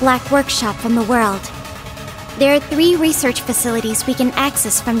concealed the Black Workshop from the world. There are 3 research facilities we can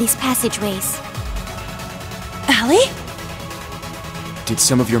access from these passageways. Allie? Did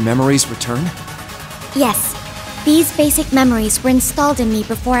some of your memories return? Yes, these basic memories were installed in me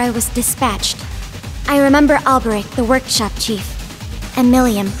before I was dispatched. I remember Alberic, the workshop chief, and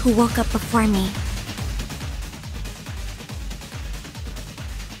Milliam, who woke up before me.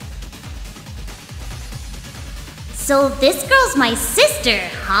 So this girl's my sister,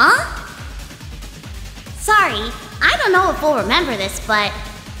 huh? Sorry, I don't know if we'll remember this, but...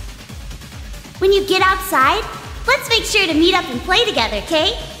 when you get outside, let's make sure to meet up and play together,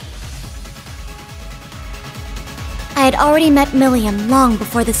 okay? I had already met Milliam long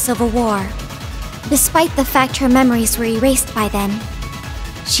before the Civil War. Despite the fact her memories were erased by then,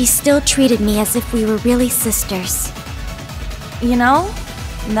 she still treated me as if we were really sisters. You know,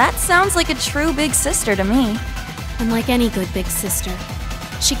 that sounds like a true big sister to me. And like any good big sister,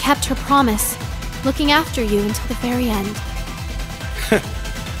 she kept her promise, looking after you until the very end.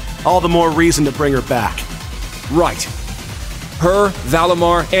 All the more reason to bring her back. Right. Her,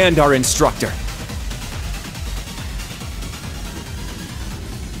 Valimar, and our instructor.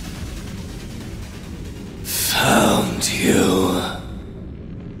 Found you.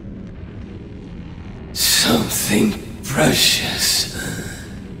 Something precious.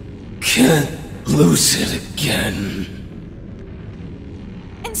 Can't lose it again.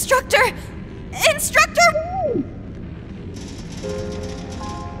 Instructor! Instructor!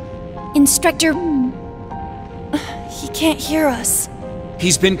 Instructor... He can't hear us.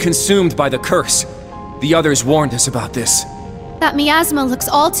 He's been consumed by the curse. The others warned us about this. That miasma looks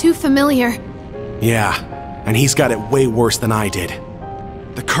all too familiar. Yeah, and he's got it way worse than I did.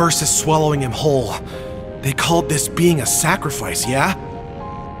 The curse is swallowing him whole. They called this being a sacrifice, yeah?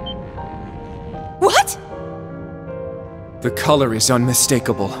 What? The color is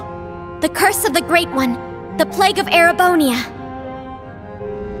unmistakable. The curse of the Great One. The plague of Erebonia.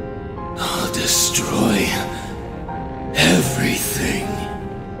 destroy everything.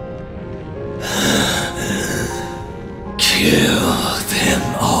 Kill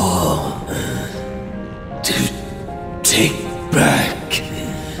them all. To take back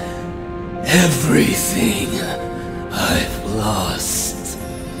everything I've lost.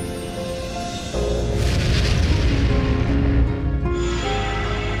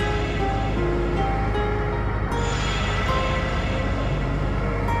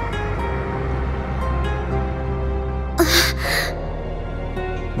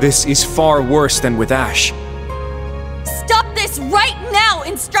 This is far worse than with Ash. Stop this right now,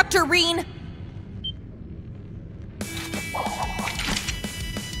 Instructor Reen!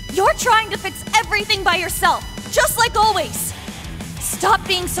 You're trying to fix everything by yourself, just like always. Stop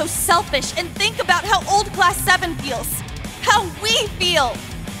being so selfish and think about how old Class 7 feels. How we feel!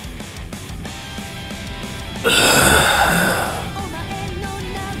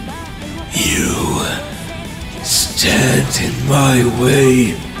 You stand in my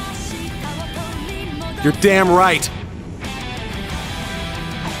way. You're damn right.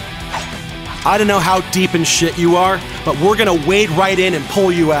 I don't know how deep in shit you are, but we're gonna wade right in and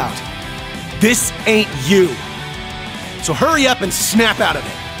pull you out. This ain't you. So hurry up and snap out of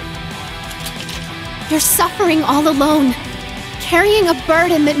it. You're suffering all alone, carrying a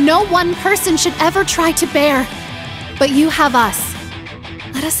burden that no one person should ever try to bear. But you have us.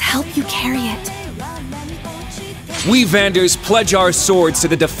 Let us help you carry it. We Vanders pledge our swords to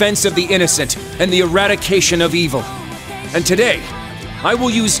the defense of the innocent and the eradication of evil. And today, I will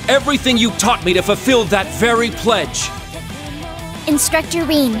use everything you taught me to fulfill that very pledge. Instructor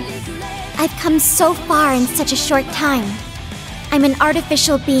Reen, I've come so far in such a short time. I'm an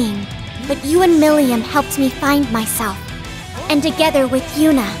artificial being, but you and Milliam helped me find myself. And together with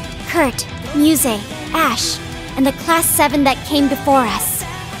Yuna, Kurt, Muse, Ash, and the Class 7 that came before us,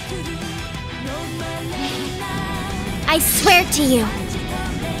 I swear to you,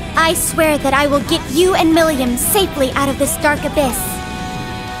 I swear that I will get you and Milliam safely out of this dark abyss.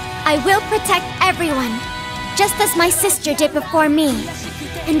 I will protect everyone, just as my sister did before me.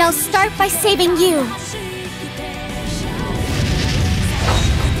 And I'll start by saving you.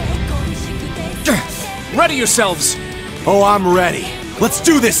 Ready yourselves! Oh, I'm ready. Let's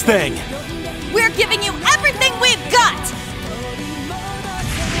do this thing! We're giving you everything we've got!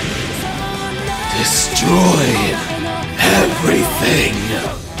 Destroy everything.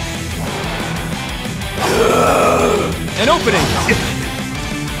 An opening!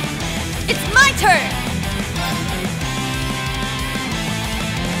 It's my turn!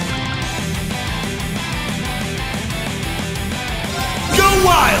 Go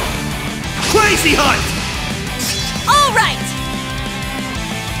wild! Crazy hunt! All right!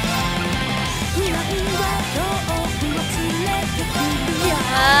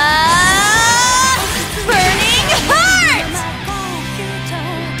 Burning Heart!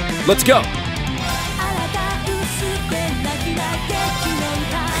 Let's go!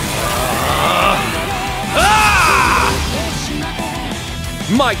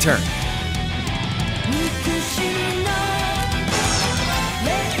 My turn!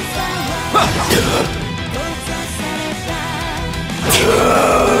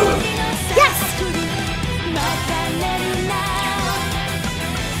 Yes!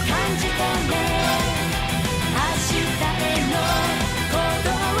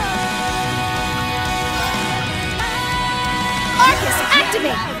 Arcus,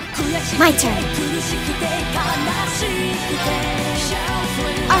 activate! My turn.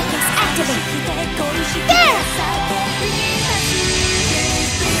 Arcus, activate. There!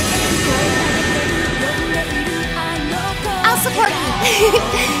 I'll support you.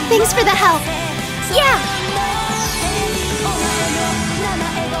 Thanks for the help. Yeah!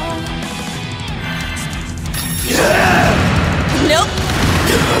 Nope.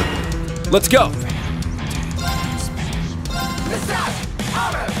 Let's go!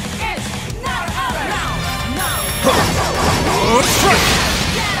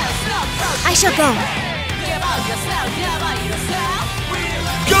 I shall go.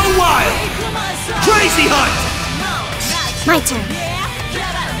 Go wild! Crazy hunt! My turn.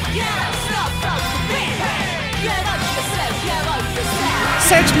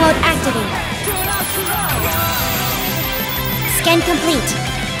 Search mode activated. Scan complete.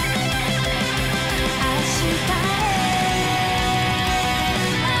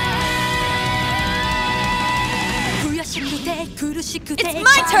 It's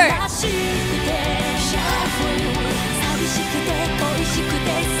my turn!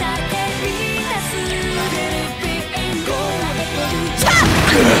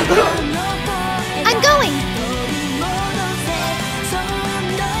 I'm going!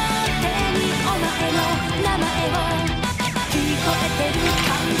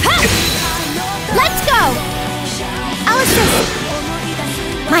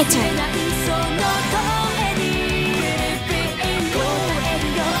 My turn.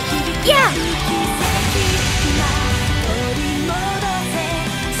 Yeah!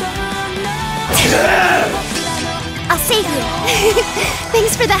 I'll save you.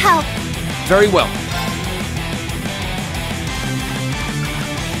 Thanks for the help. Very well.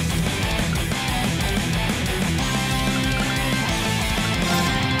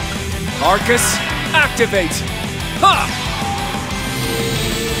 Arcus, activate! Ha!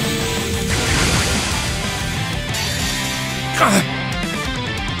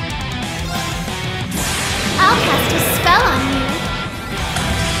 I'll cast a spell on you.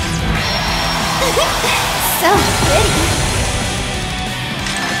 So pretty.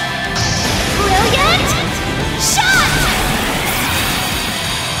 Brilliant shot!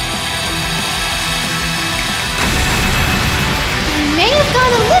 You may have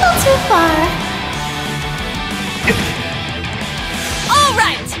gone a little too far. All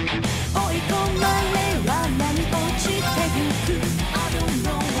right!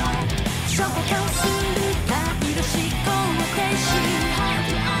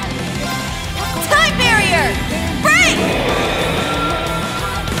 Time barrier! Break!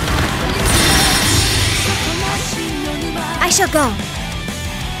 I shall go.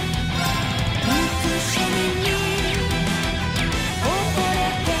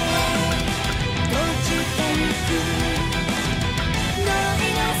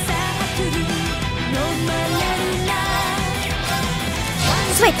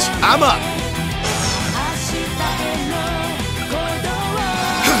 Switch. I'm up.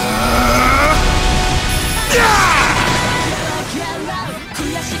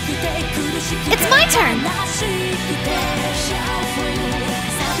 It's my turn.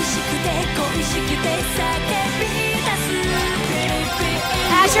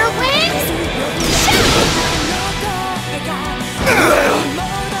 Azure wings.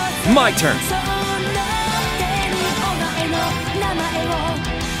 My turn.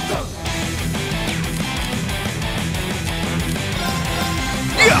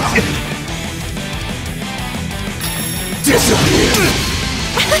 Disappear.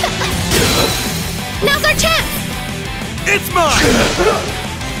 Now's our chance. It's mine.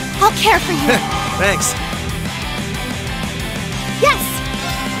 I'll care for you. Thanks. Yes.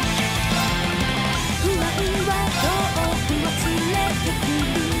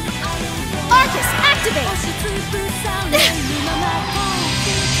 Arcus, activate.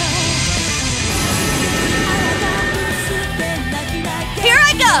 Here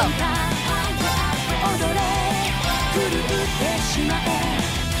I go!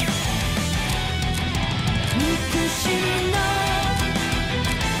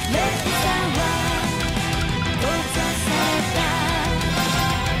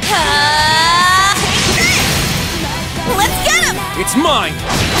 Let's get him! It's mine!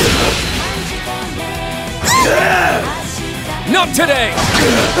 Not today!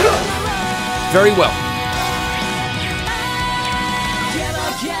 Very well.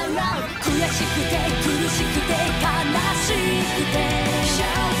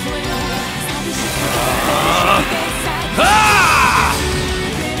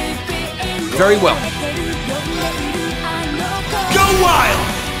 Very well. Go wild!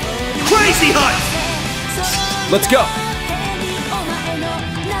 Crazy hunt! Let's go!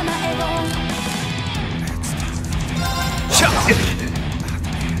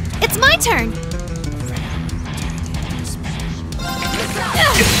 It's my turn.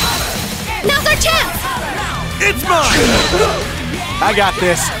 Now's our chance. It's mine! I got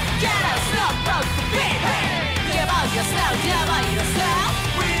this.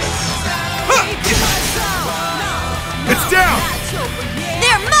 It's down!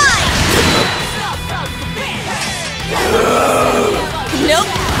 They're mine! Nope.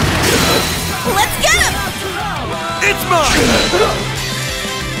 Let's get him! It's mine!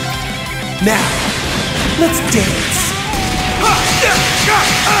 Now, let's dance.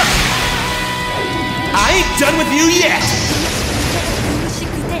 I ain't done with you yet!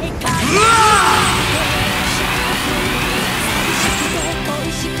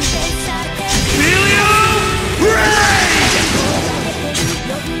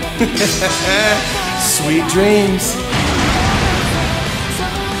 Sweet dreams.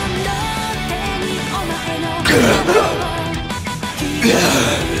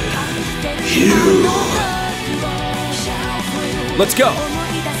 Let's go!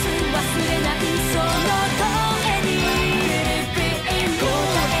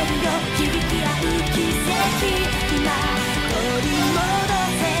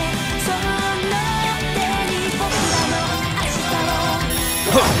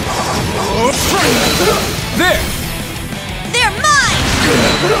 There! They're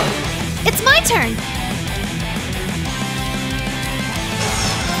mine! It's my turn!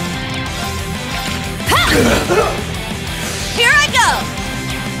 Here I go!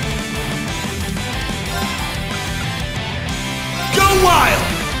 Go wild!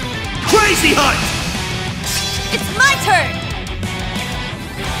 Crazy Hunt! It's my turn!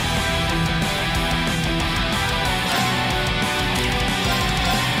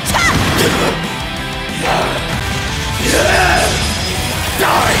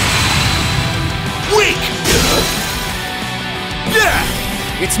 Die! Weak! Yeah!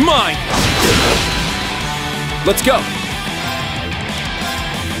 It's mine! Let's go!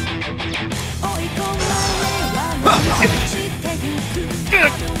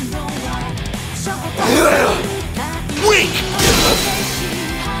 Weak!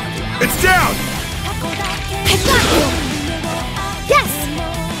 It's down! I got you! Yes!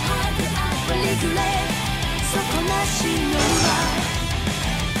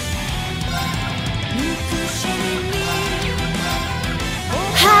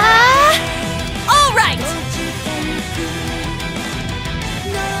 Ha! All right!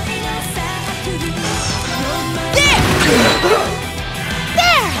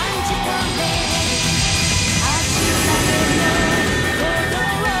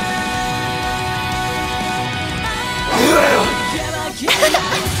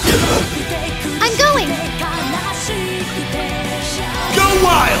 I'm going! Go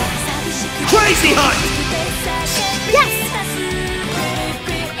wild! Crazy Hunt! Yes!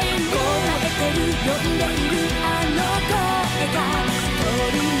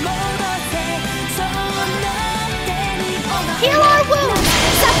 Heal our wounds!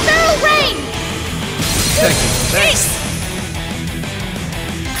 Subthurl Rain! Thank you. Thanks.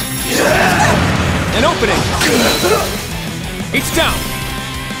 An opening! It's down!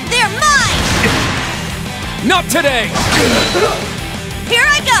 They're mine! Not today! Here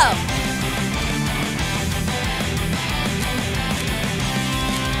I go!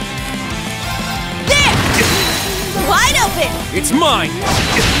 There! Wide open! It's mine!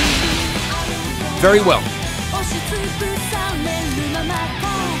 Very well.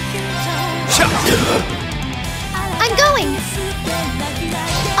 I'm going!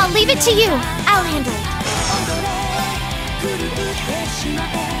 I'll leave it to you. I'll handle it.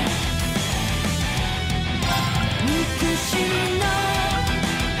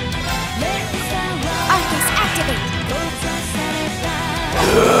 Arcus, activate!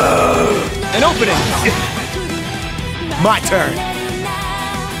 An opening! My turn!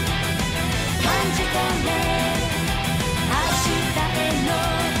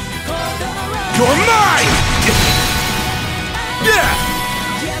 You're mine! Yeah!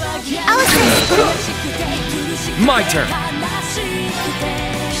 My turn!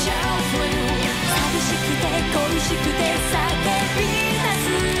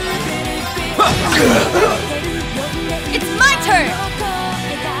 It's my turn!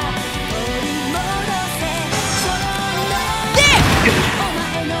 There!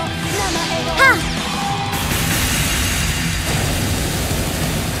 Ha!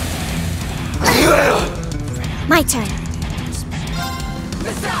 My turn.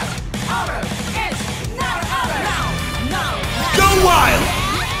 Go wild!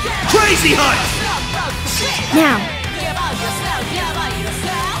 Crazy Hunt! Now.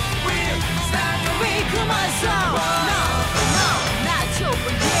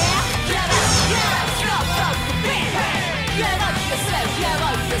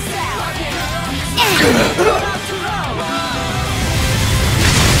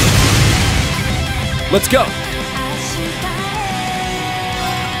 Let's go!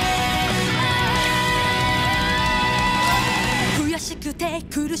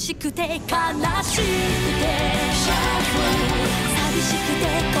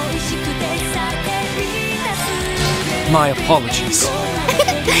 My apologies.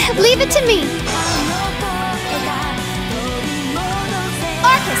 Leave it to me.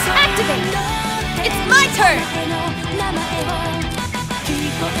 Arcus, activate! It's my turn!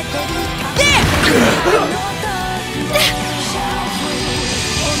 There!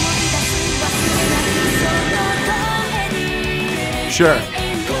 Sure.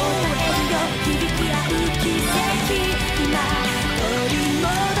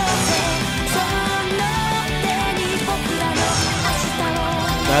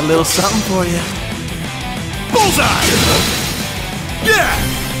 Got a little something for you. Bullseye! Yeah!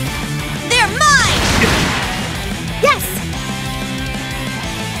 They're mine! Yes!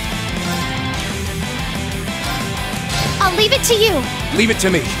 I'll leave it to you. Leave it to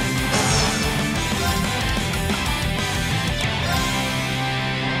me.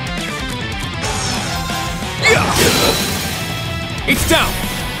 It's down!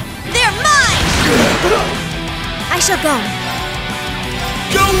 They're mine! I shall go.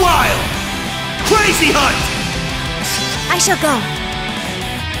 Go wild! Crazy hunt! I shall go.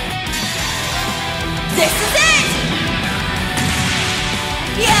 This is it!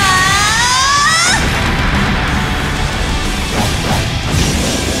 Yeah!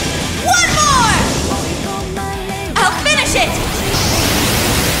 One more! I'll finish it!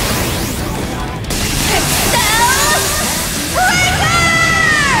 Excel Breaker!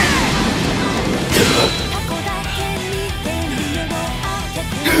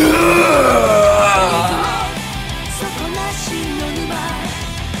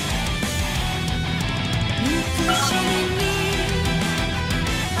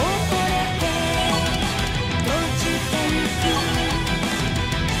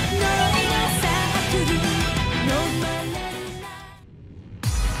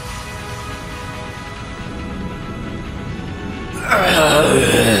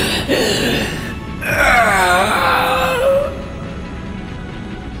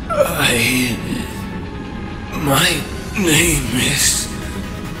 My name is...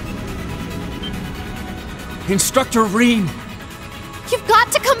 Instructor Reen! You've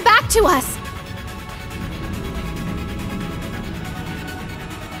got to come back to us!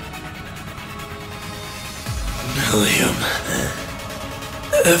 William.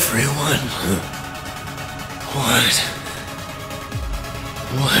 Everyone.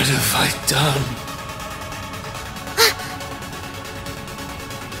 What have I done?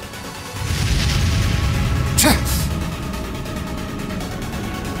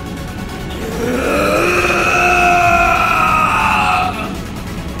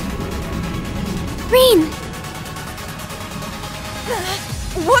 Reen!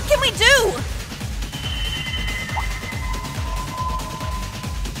 What can we do?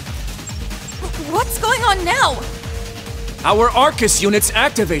 What's going on now? Our Arcus unit's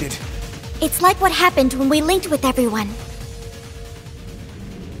activated. It's like what happened when we linked with everyone.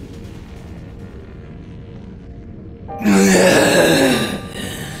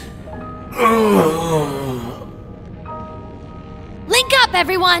 Link up,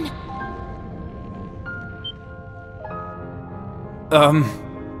 everyone!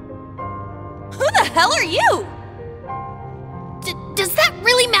 Who the hell are you? Does that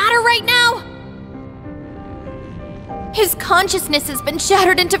really matter right now? His consciousness has been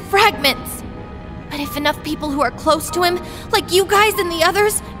shattered into fragments. But if enough people who are close to him, like you guys and the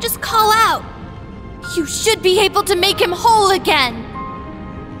others, just call out, you should be able to make him whole again.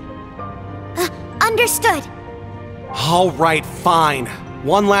 Understood. All right, fine.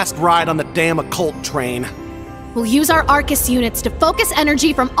 One last ride on the damn occult train. We'll use our Arcus units to focus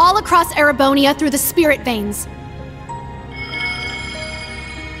energy from all across Erebonia through the spirit veins.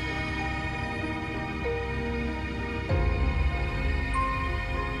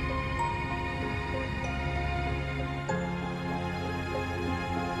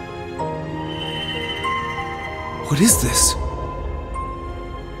 What is this?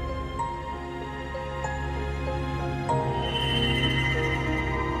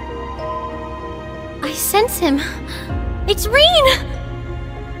 I sense him. It's Reen!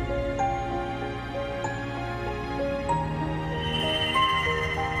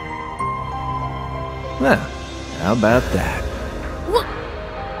 Well, how about that?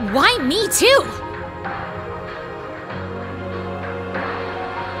 Why me too?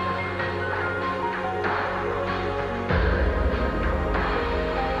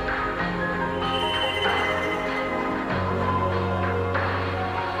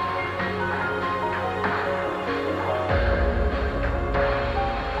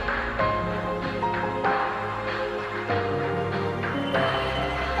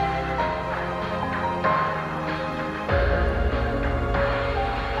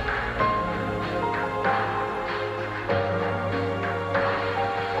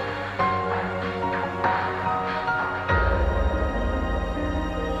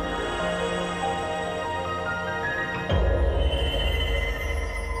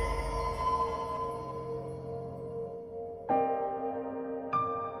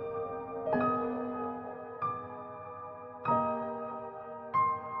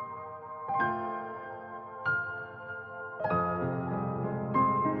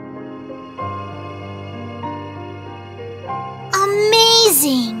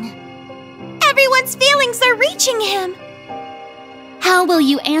 Amazing! Everyone's feelings are reaching him! How will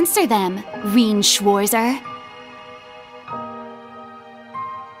you answer them, Reen Schwarzer?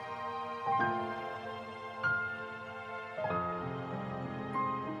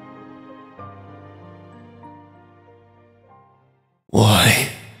 Why?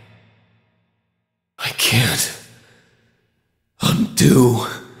 I can't undo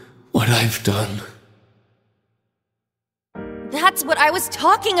what I've done. That's what I was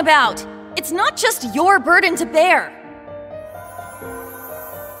talking about! It's not just your burden to bear!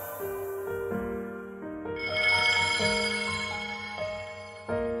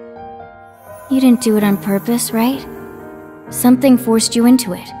 You didn't do it on purpose, right? Something forced you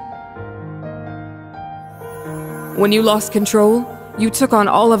into it. When you lost control, you took on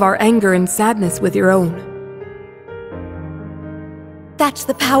all of our anger and sadness with your own. That's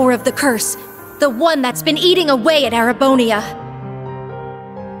the power of the curse. The one that's been eating away at Arabonia.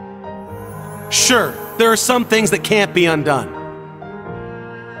 Sure, there are some things that can't be undone.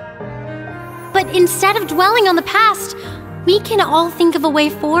 But instead of dwelling on the past, we can all think of a way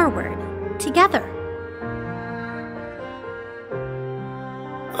forward, together.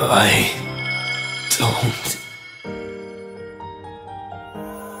 I don't.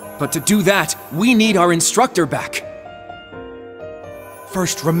 But to do that, we need our instructor back.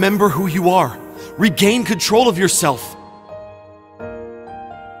 First, remember who you are. Regain control of yourself.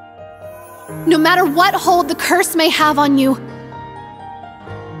 No matter what hold the curse may have on you,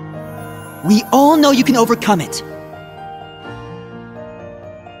 We all know you can overcome it.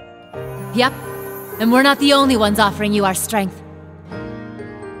 Yep. And we're not the only ones offering you our strength.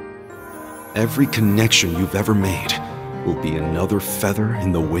 Every connection you've ever made will be another feather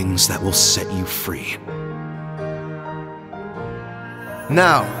in the wings that will set you free.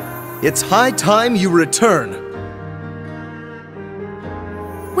 Now, it's high time you return.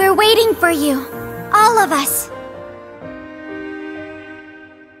 We're waiting for you. All of us.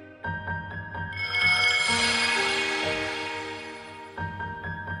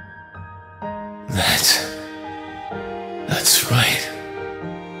 That's right.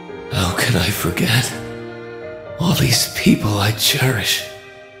 How can I forget? All these people I cherish.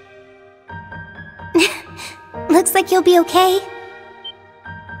 Looks like you'll be okay.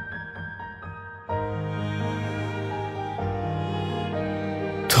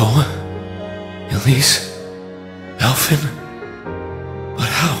 Toa? Elise? Alphen? But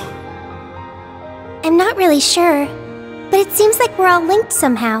how? I'm not really sure, but it seems like we're all linked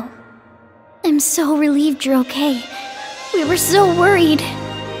somehow. I'm so relieved you're okay. We were so worried.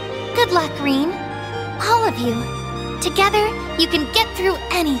 Good luck, Reen. All of you. Together, you can get through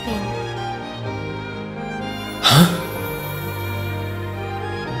anything. Huh?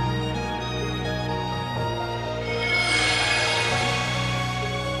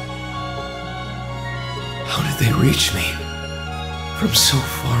 How did they reach me? From so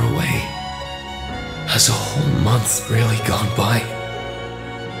far away? Has a whole month really gone by?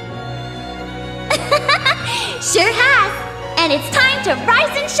 Sure has! And it's time to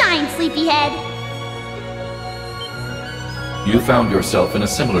rise and shine, sleepyhead! You found yourself in a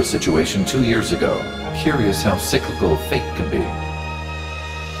similar situation 2 years ago. Curious how cyclical fate can be.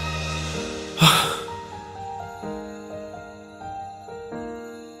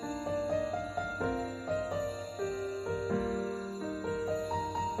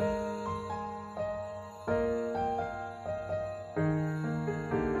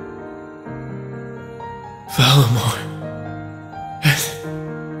 Valamor.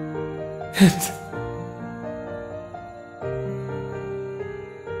 And...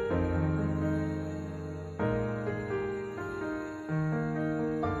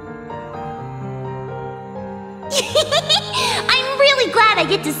 I'm really glad I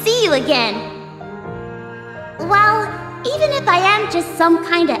get to see you again. Well, even if I am just some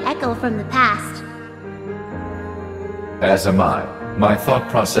kind of echo from the past. As am I. My thought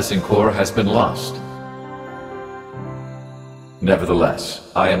processing core has been lost. Nevertheless,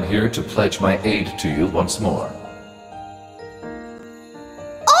 I am here to pledge my aid to you once more.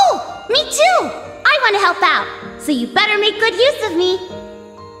 Oh, me too! I want to help out, so you better make good use of me.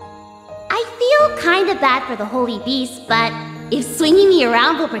 I feel kinda bad for the Holy Beast, but if swinging me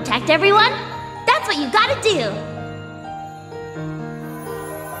around will protect everyone, that's what you gotta do.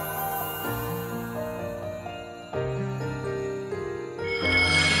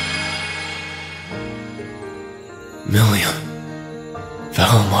 Milliam.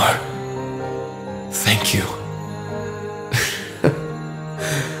 Valamar. Thank you.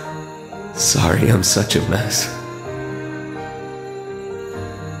 Sorry I'm such a mess.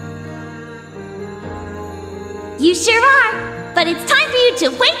 You sure are, but it's time for you to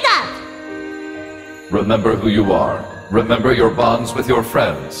wake up! Remember who you are. Remember your bonds with your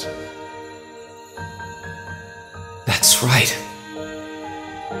friends. That's right.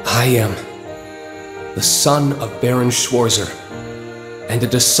 I am the son of Baron Schwarzer, and a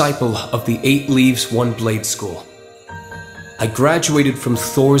disciple of the 8 Leaves, 1 Blade School. I graduated from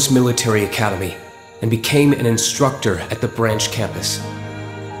Thor's Military Academy and became an instructor at the branch campus.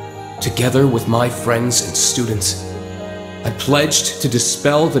 together with my friends and students, I pledged to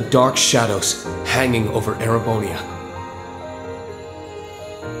dispel the dark shadows hanging over Erebonia.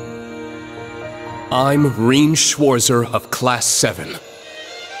 I'm Reen Schwarzer of Class 7.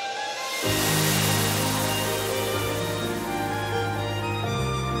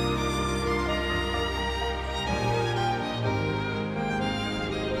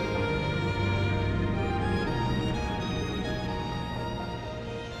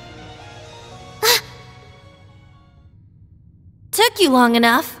 Took you long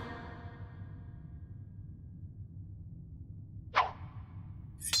enough.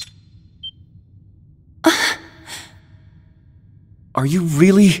 Are you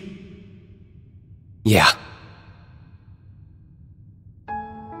really? Yeah.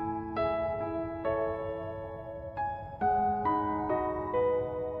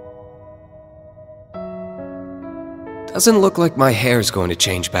 Doesn't look like my hair's going to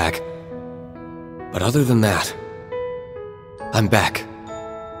change back. But other than that, I'm back.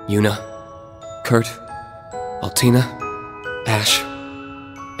 Yuna, Kurt, Altina, Ash,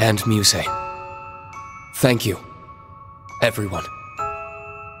 and Muse. Thank you, everyone.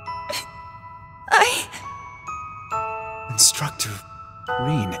 Instructor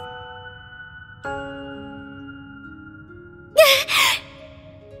Reen.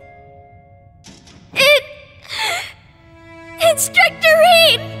 Instructor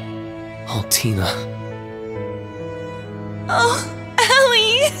Reed! Altina. Oh,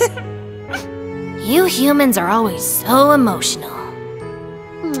 Ellie! You humans are always so emotional.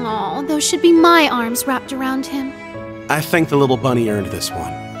 Aw, those should be my arms wrapped around him. I think the little bunny earned this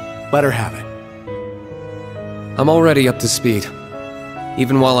one. Let her have it. I'm already up to speed.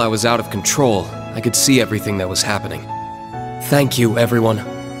 Even while I was out of control, I could see everything that was happening. Thank you, everyone.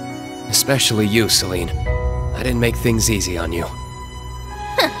 Especially you, Celine. I didn't make things easy on you.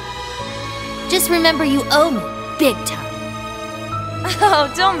 Just remember you owe me big time.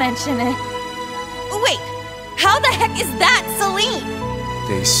 Oh, don't mention it. Wait, how the heck is that Celine?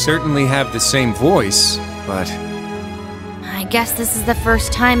 They certainly have the same voice, but... I guess this is the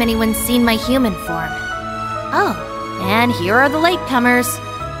first time anyone's seen my human form. Oh, and here are the latecomers.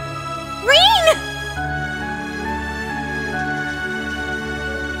 Reen!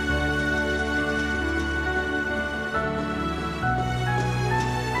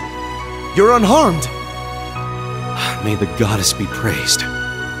 You're unharmed! May the goddess be praised.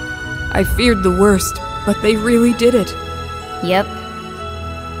 I feared the worst, but they really did it. Yep.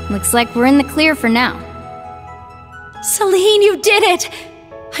 Looks like we're in the clear for now. Celine, you did it!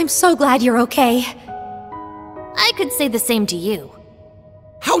 I'm so glad you're okay. I could say the same to you.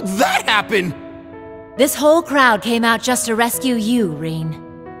 How'd that happen? This whole crowd came out just to rescue you, Reen.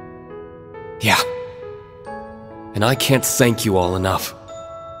 Yeah. And I can't thank you all enough.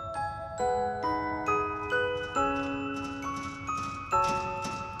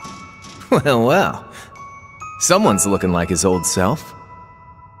 Well, well. Someone's looking like his old self.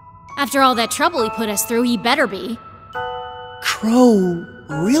 After all that trouble he put us through, he better be. Crow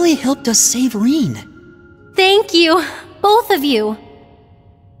really helped us save Reen. Thank you, both of you.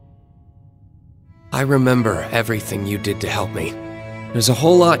 I remember everything you did to help me. There's a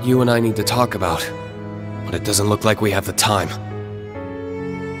whole lot you and I need to talk about, but it doesn't look like we have the time.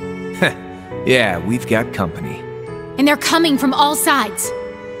 Yeah, we've got company. And they're coming from all sides.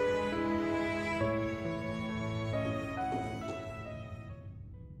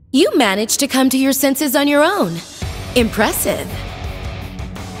 You managed to come to your senses on your own. Impressive.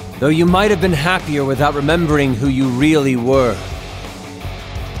 Though you might have been happier without remembering who you really were.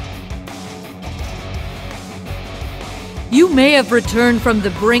 You may have returned from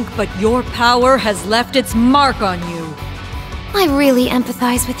the brink, but your power has left its mark on you. I really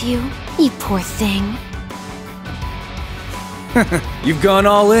empathize with you, you poor thing. You've gone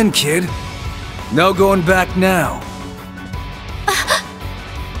all in, kid. No going back now.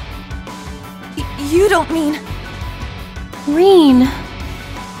 You don't mean... Reen.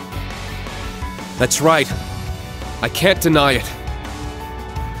 That's right. I can't deny it.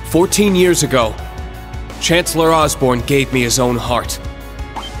 14 years ago, Chancellor Osborne gave me his own heart.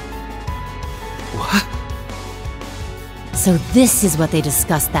 What? So this is what they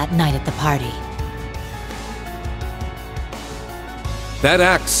discussed that night at the party. That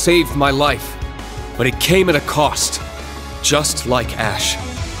act saved my life, but it came at a cost. Just like Ash,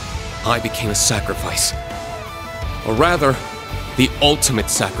 I became a sacrifice. Or rather, the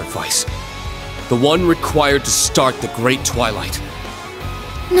ultimate sacrifice. The one required to start the Great Twilight.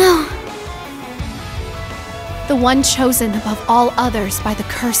 No. The one chosen above all others by the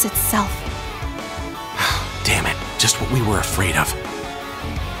curse itself. Damn it, just what we were afraid of.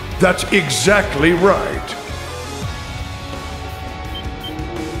 That's exactly right.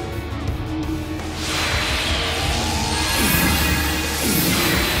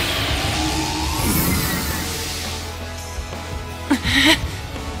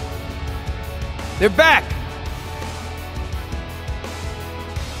 They're back!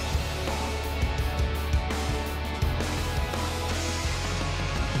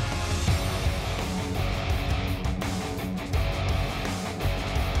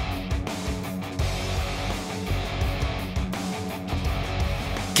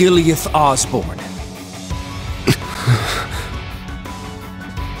 Gileath Osborne.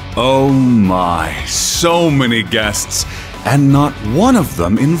 Oh my, so many guests, and not one of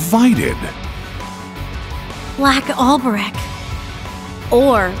them invited. Black Alberic.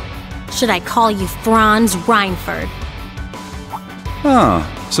 Or should I call you Franz Reinford?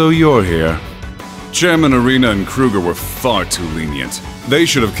 Huh, so you're here. Chairman Arena and Kruger were far too lenient. They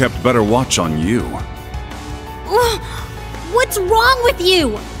should have kept better watch on you. What's wrong with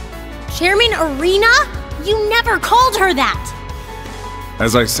you? Chairman Arena? You never called her that!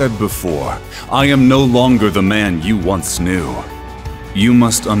 As I said before, I am no longer the man you once knew. You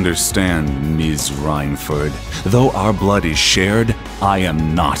must understand, Ms. Reinford. Though our blood is shared, I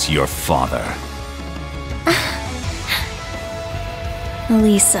am not your father.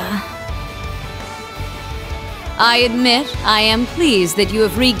 Lisa. I admit, I am pleased that you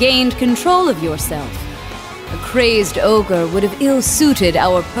have regained control of yourself. A crazed ogre would have ill-suited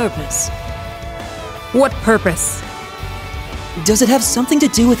our purpose. What purpose? Does it have something to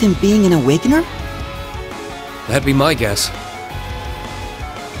do with him being an awakener? That'd be my guess.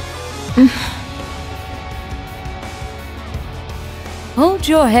 Hold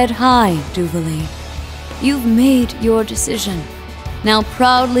your head high, Duvalie. You've made your decision. Now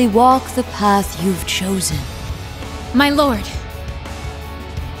proudly walk the path you've chosen. My lord.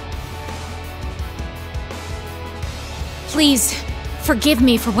 Please, forgive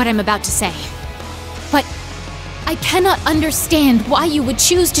me for what I'm about to say. But I cannot understand why you would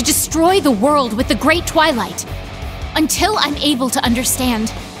choose to destroy the world with the Great Twilight. Until I'm able to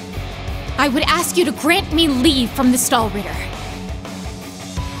understand, I would ask you to grant me leave from the Stallritter.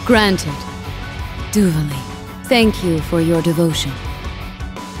 Granted. Duvalie, thank you for your devotion.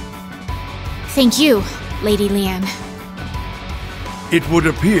 Thank you, Lady Leanne. It would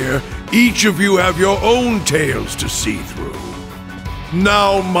appear each of you have your own tales to see through.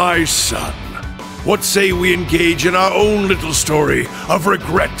 Now, my son, what say we engage in our own little story of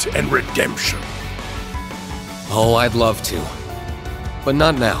regret and redemption? Oh, I'd love to. But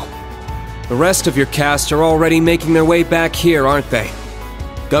not now. The rest of your cast are already making their way back here, aren't they?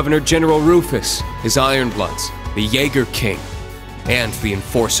 Governor General Rufus, his Ironbloods, the Jaeger King, and the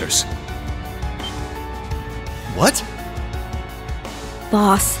Enforcers. What?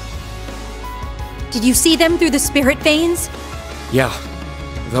 Boss. Did you see them through the spirit veins? Yeah,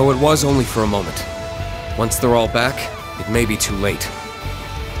 though it was only for a moment. Once they're all back, it may be too late.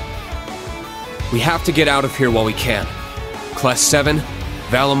 We have to get out of here while we can. Class 7,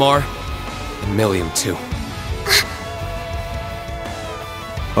 Valimar, and Millium too.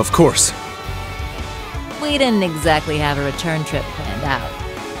 Of course. We didn't exactly have a return trip planned out.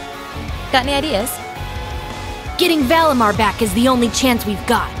 Got any ideas? Getting Valimar back is the only chance we've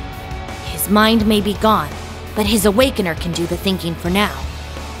got. His mind may be gone, but his Awakener can do the thinking for now.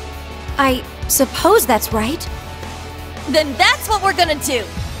 I suppose that's right. Then that's what we're gonna do!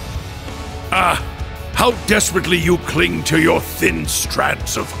 Ah, how desperately you cling to your thin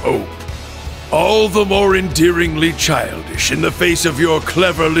strands of hope. All the more endearingly childish in the face of your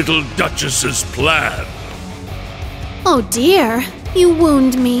clever little Duchess's plan. Oh dear, you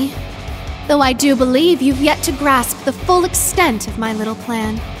wound me. Though I do believe you've yet to grasp the full extent of my little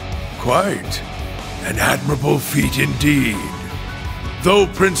plan. Quite. An admirable feat indeed. Though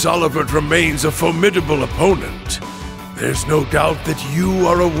Prince Olivert remains a formidable opponent, there's no doubt that you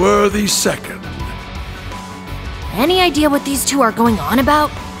are a worthy second. Any idea what these two are going on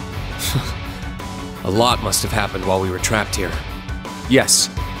about? A lot must have happened while we were trapped here. Yes,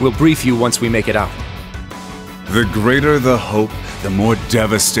 we'll brief you once we make it out. The greater the hope, the more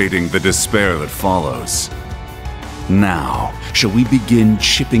devastating the despair that follows. Now, shall we begin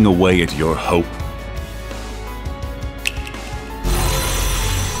chipping away at your hope?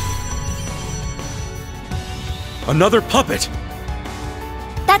 Another puppet!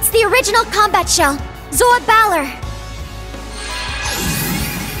 That's the original combat shell, Zoa Balor.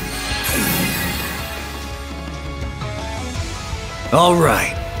 All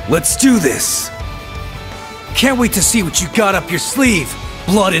right, let's do this. Can't wait to see what you got up your sleeve,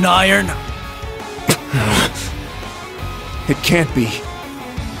 Blood and Iron. It can't be.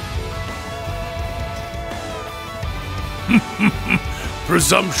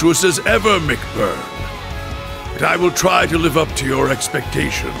 Presumptuous as ever, McBurn. But I will try to live up to your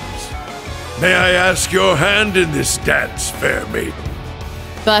expectations. May I ask your hand in this dance, fair maiden?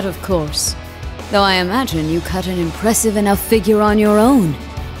 But of course. Though I imagine you cut an impressive enough figure on your own.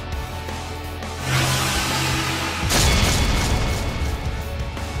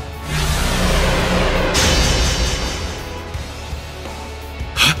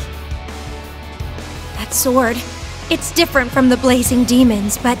 That sword, it's different from the blazing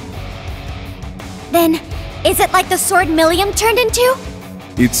demons, but... Then, is it like the sword Millium turned into?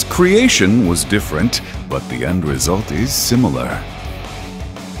 Its creation was different, but the end result is similar.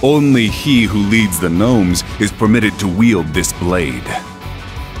 Only he who leads the gnomes is permitted to wield this blade.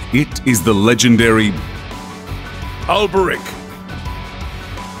 It is the legendary... Alberic.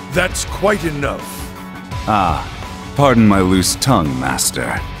 That's quite enough. Ah, pardon my loose tongue,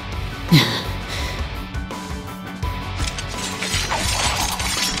 Master.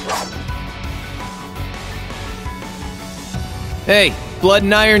 Hey, Blood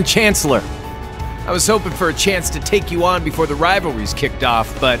and Iron Chancellor. I was hoping for a chance to take you on before the rivalries kicked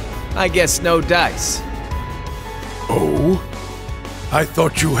off, but I guess no dice. Oh? I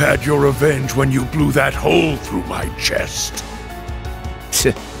thought you had your revenge when you blew that hole through my chest.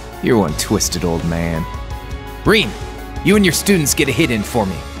 You're one twisted old man. Reen, you and your students get a hit in for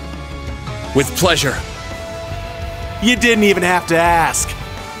me. With pleasure. You didn't even have to ask.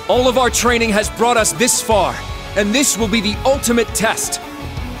 All of our training has brought us this far, and this will be the ultimate test.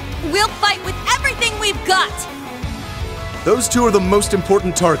 We'll fight with everything we've got! Those two are the most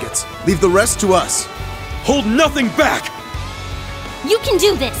important targets. Leave the rest to us. Hold nothing back! You can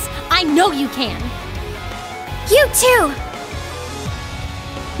do this! I know you can! You too!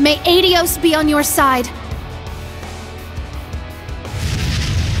 May Adios be on your side.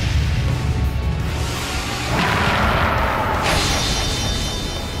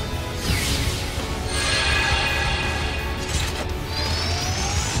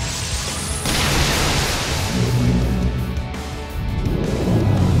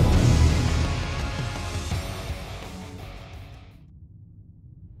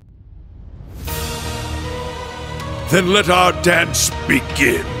 Then let our dance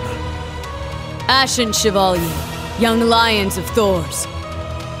begin. Ashen Chevalier, young lions of Thors.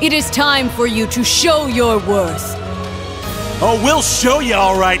 It is time for you to show your worth. Oh, we'll show you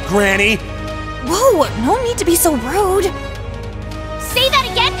all right, Granny. Whoa, no need to be so rude. Say that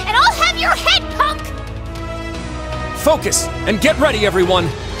again, and I'll have your head, punk! Focus, and get ready, everyone!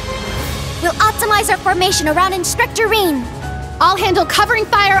 We'll optimize our formation around Instructor Reen. I'll handle covering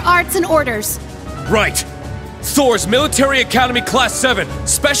fire, arts, and orders. Right. Thor's Military Academy Class 7,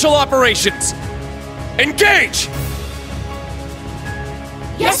 Special Operations. Engage!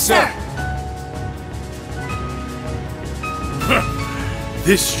 Yes, sir!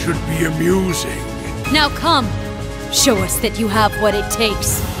 This should be amusing. Now come, show us that you have what it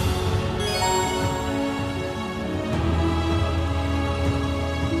takes.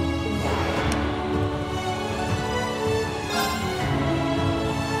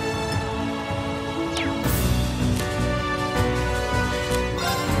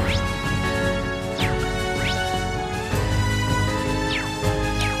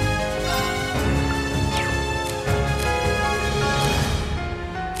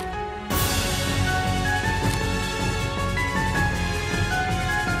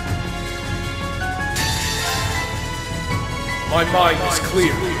 My mind is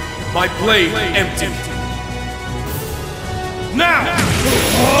clear. My blade empty. Now!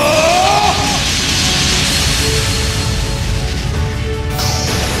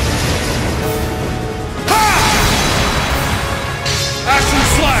 Action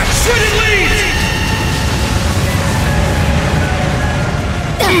slash! Shredded lead!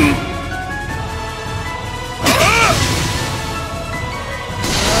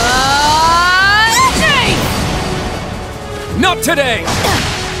 Not today!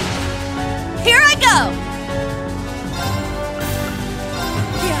 Here I go!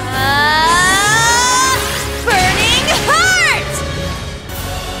 Burning Heart!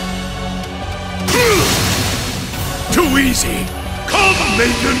 Too easy! Come,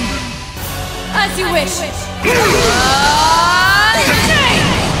 maiden! As you wish!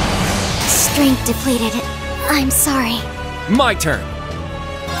 Strength depleted. I'm sorry. My turn.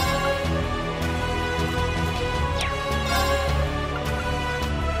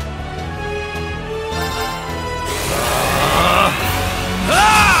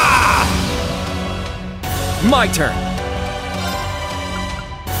 My turn.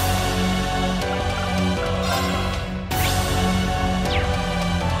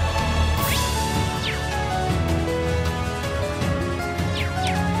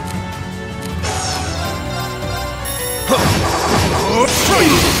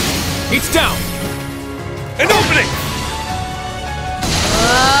 It's down! An opening!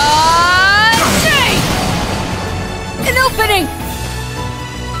 An opening!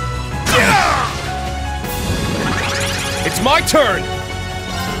 It's my turn!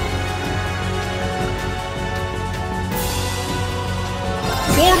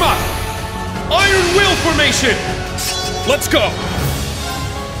 Form up! Iron Will formation! Let's go!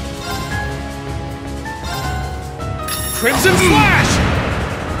 Crimson Slash!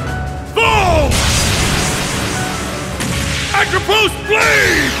 Fall! Acropost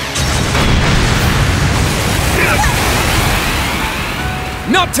Blade!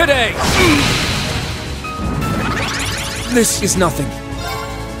 Not today! This is nothing.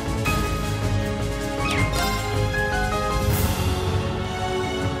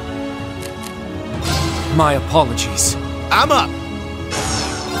 My apologies. I'm up!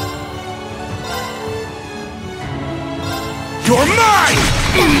 You're mine!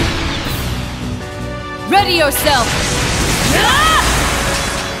 Ready yourself!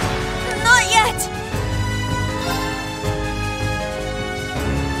 Not yet!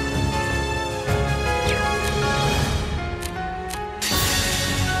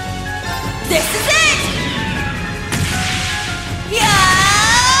 This is it! Yeah!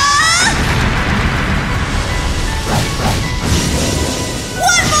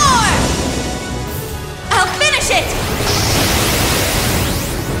 One more! I'll finish it!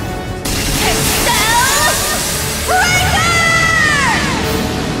 Excel Breaker!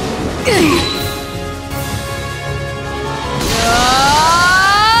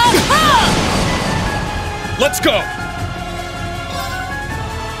 Let's go!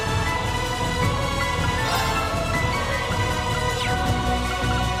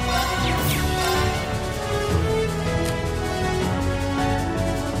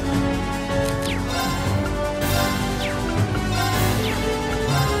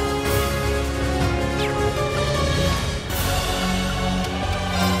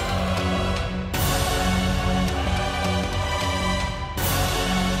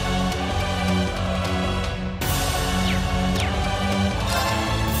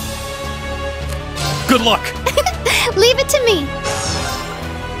 Good luck! Leave it to me!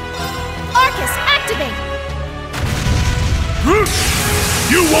 Arcus, activate!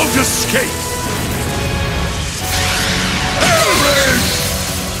 You won't escape! Perish!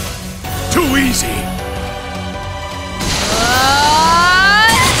 Too easy!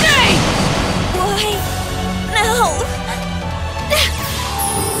 Why? No!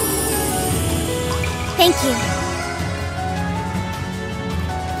 Thank you.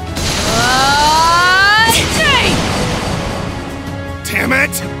 Damn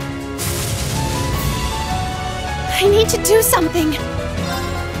it! I need to do something.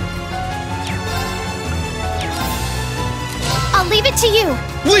 I'll leave it to you.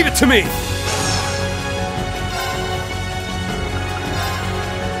 Leave it to me!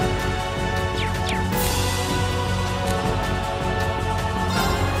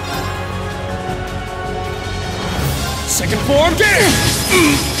 Second form, get it!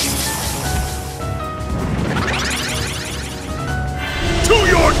 To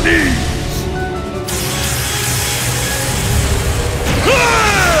your knees!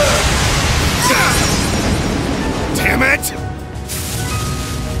 Damn it!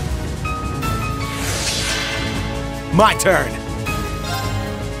 My turn.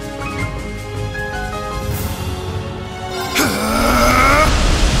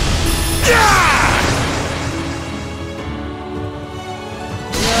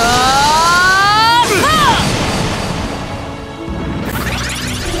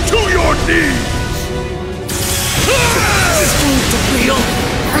 To your knees! Strength to feel.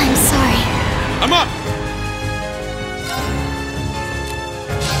 I'm sorry. I'm up!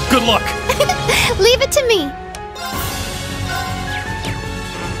 Good luck! Leave it to me.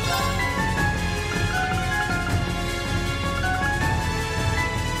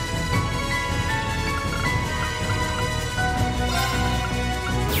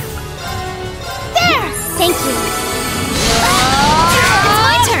 There! Thank you. It's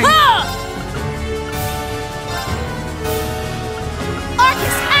my turn.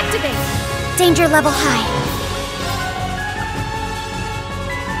 Arcus, activate! Danger level high.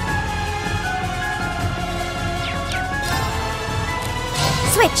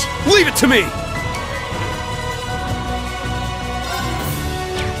 Switch. Leave it to me!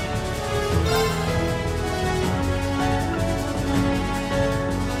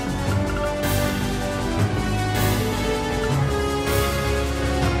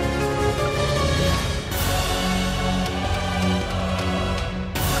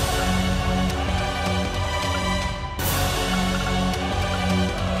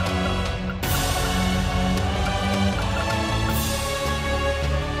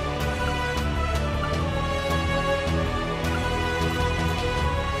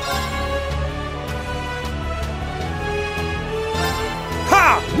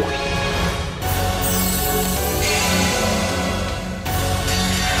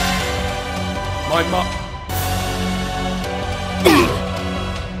 My mom.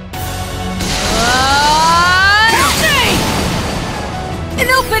 An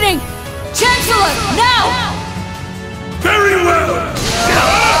opening! Chancellor, now! Very well!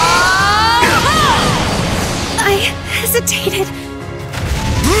 I hesitated.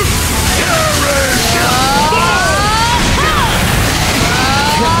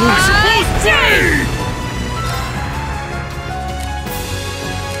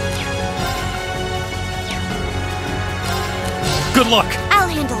 Good luck! I'll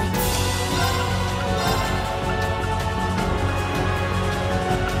handle it.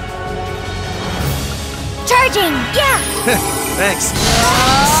 Charging! Yeah! Thanks.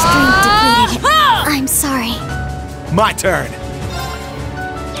 Strength depleted. I'm sorry. My turn.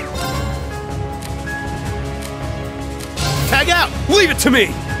 Tag out! Leave it to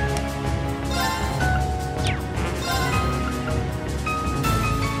me!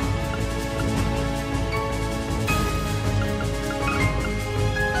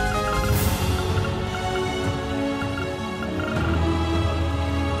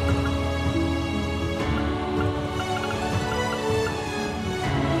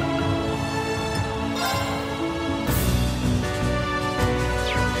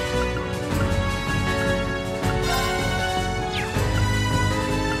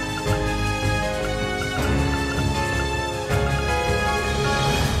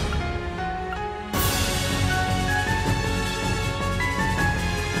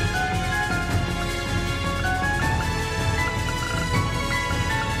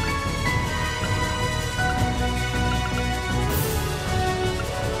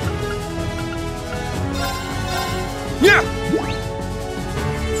 Yeah!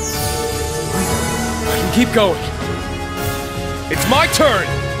 I can keep going. It's my turn!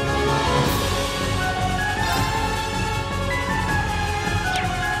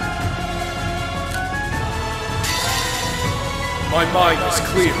 My mind is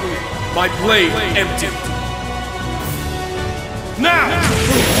clear. My blade empty. Now!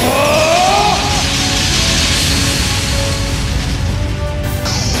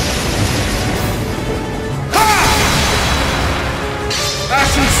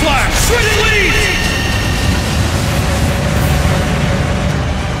 Ashen Slash! Shredded Leaves!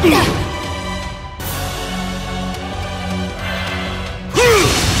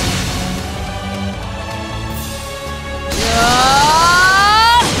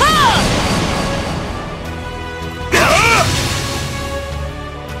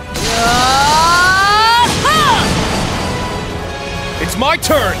 It's my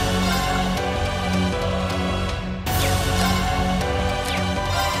turn!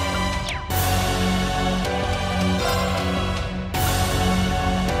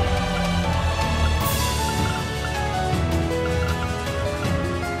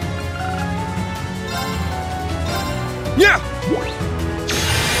 Yeah!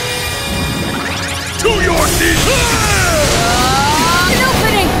 To your knees! An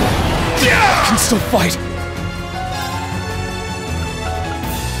opening! Yeah! I can still fight!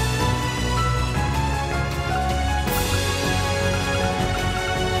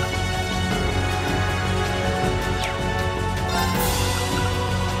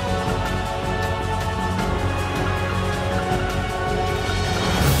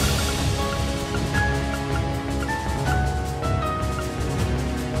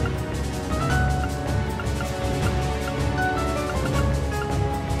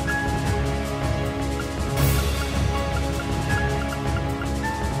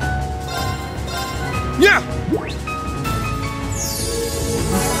 Yeah!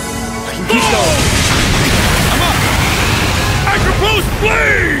 I can keep going. I'm up! I propose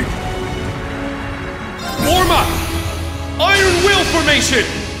blade! Warm up! Iron Will formation!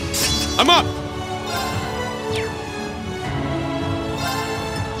 I'm up!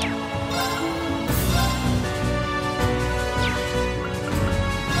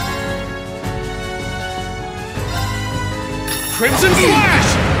 Crimson Flash!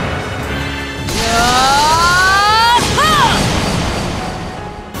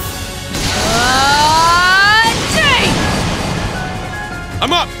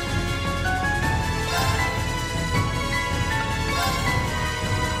 I'm up!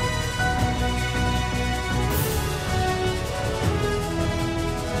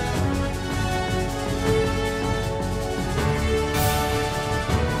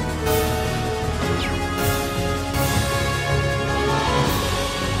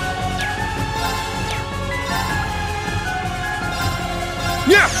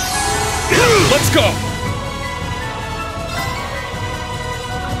 Yeah! Let's go!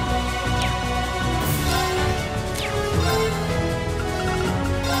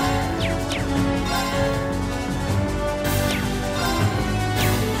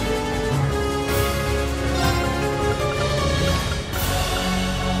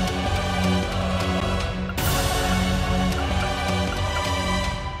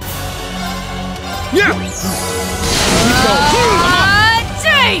 Yeah!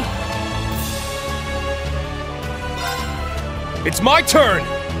 It's my turn!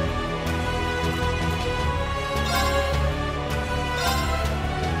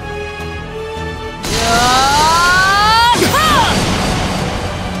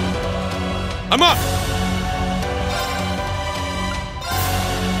 I'm up!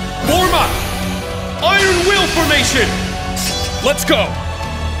 Form up! Iron Will formation! Let's go!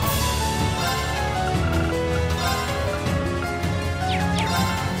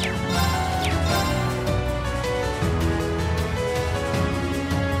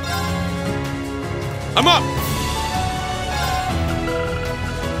 I'm up!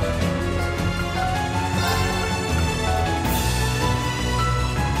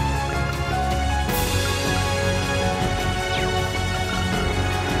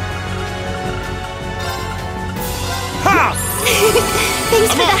 Ha!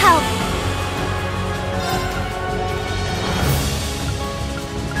 Thanks for the help.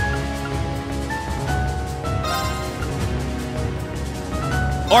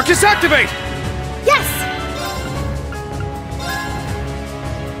 Arcus activate! Yes!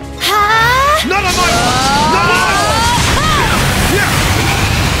 Ha! None of my watch! None of my watch! Yeah!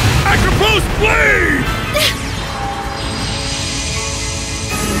 Acropose blade!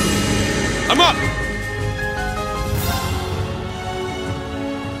 I'm up!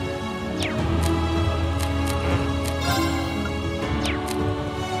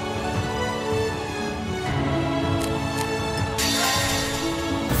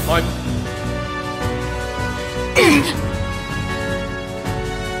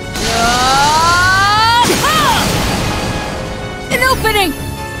 An opening!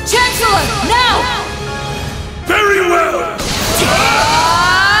 Chancellor, now! Very well!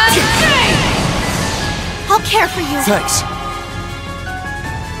 I'll care for you. Thanks.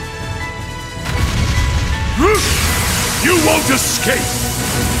 You won't escape!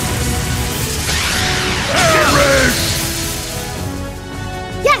 Perish!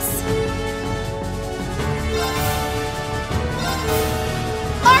 Yes!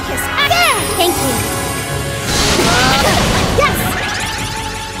 Arcus, there! Thank you. Yes!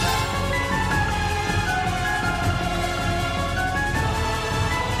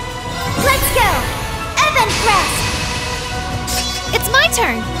 Let's go! Evan Crest! It's my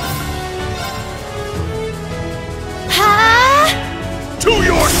turn! Ha! To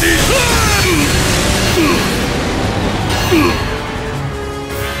your knees!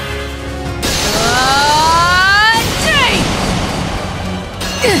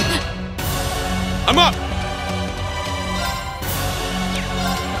 I'm up!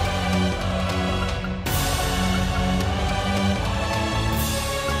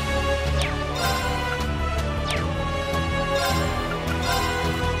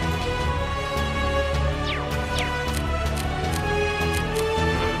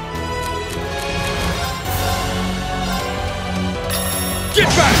 Get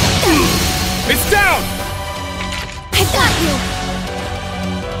back! It's down! I got you!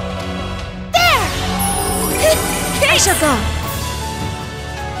 There! I shall go.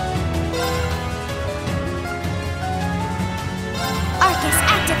 Arcus,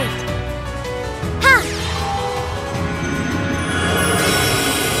 activate! Ha!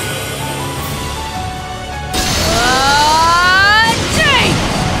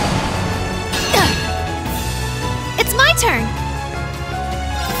 It's my turn!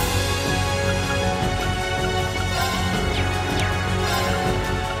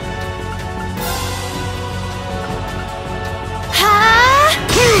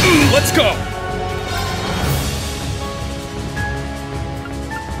 Let's go!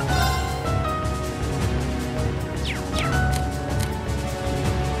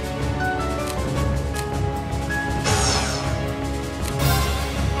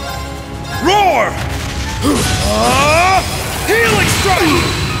 Roar! Healing strike!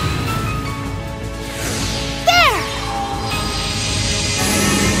 There!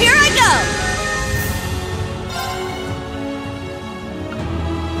 Here I go!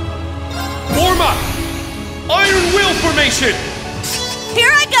 Form up! Iron Will formation!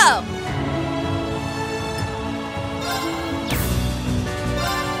 Here I go!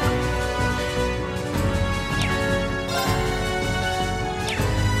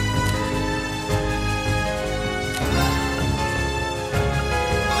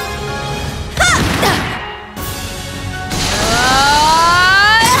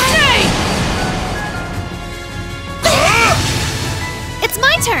 It's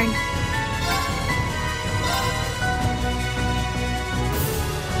my turn!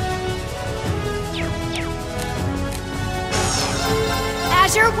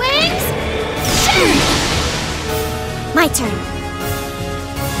 Azure Wings! Shoot! My turn.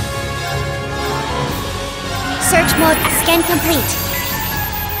 Search mode scan complete.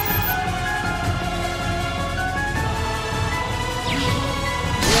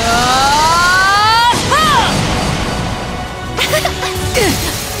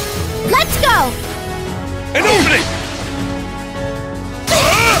 Let's go! An opening!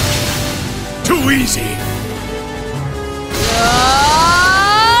 Too easy!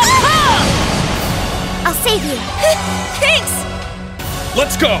 I'll save you. Thanks!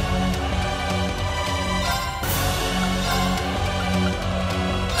 Let's go!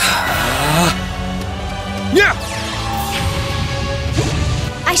 Yeah!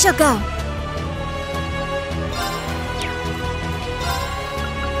 I shall go.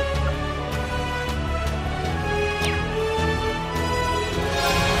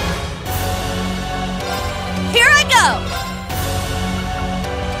 Here I go!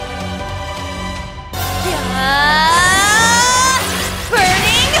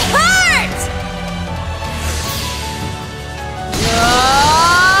 Burning heart!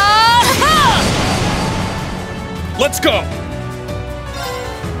 Let's go!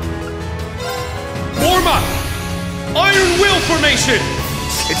 Warm up! Iron Will formation!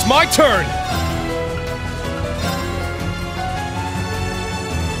 It's my turn!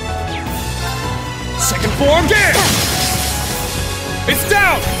 Second form, get! It's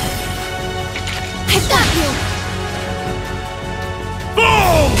down! I've got you!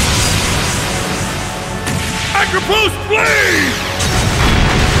 Boom! Acropulse blade!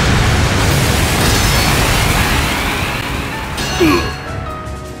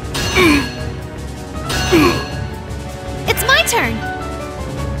 It's my turn!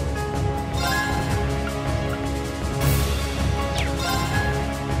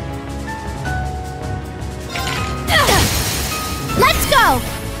 Let's go!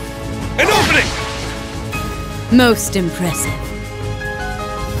 An opening! Most impressive.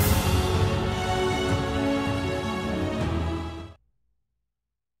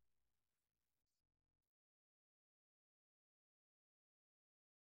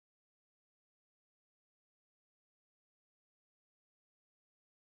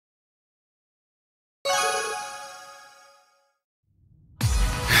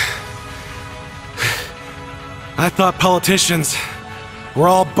 I thought politicians were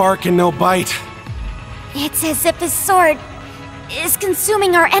all bark and no bite. It's as if this sword is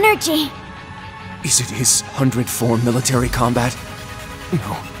consuming our energy. Is it his 100th form military combat?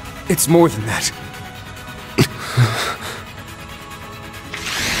 No, it's more than that.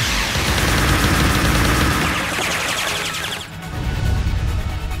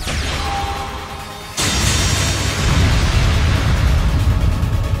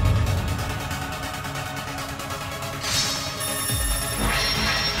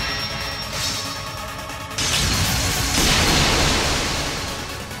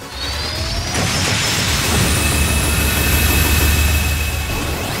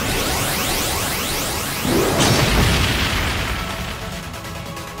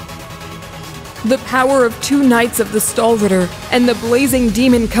 The power of 2 Knights of the Stallritter and the Blazing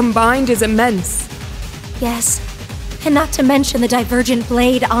Demon combined is immense. Yes, and not to mention the Divergent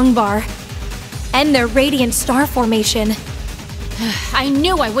Blade Angbar and their Radiant Star formation. I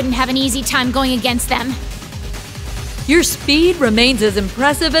knew I wouldn't have an easy time going against them. Your speed remains as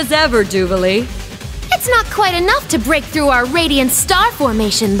impressive as ever, Jubilee. It's not quite enough to break through our Radiant Star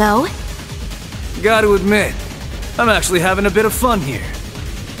formation, though. Gotta admit, I'm actually having a bit of fun here.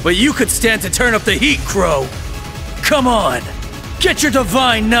 But you could stand to turn up the heat, Crow. Come on, get your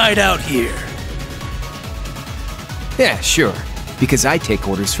divine knight out here. Yeah, sure. Because I take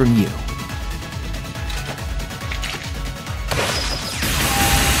orders from you.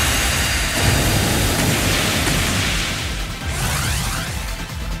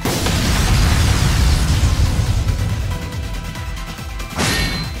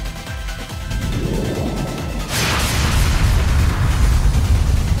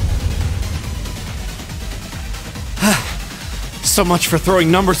 So much for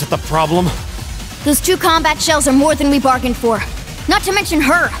throwing numbers at the problem. Those 2 combat shells are more than we bargained for. Not to mention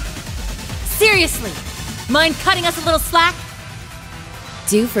her. Seriously, mind cutting us a little slack?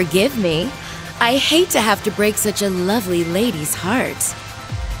 Do forgive me. I hate to have to break such a lovely lady's heart.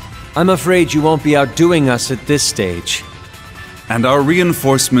 I'm afraid you won't be outdoing us at this stage. And our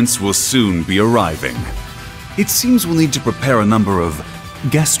reinforcements will soon be arriving. It seems we'll need to prepare a number of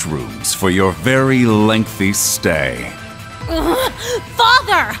guest rooms for your very lengthy stay. Ugh,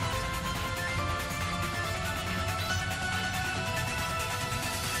 Father!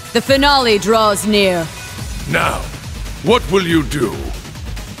 The finale draws near. Now, what will you do?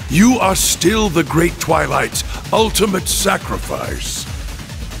 You are still the Great Twilight's ultimate sacrifice.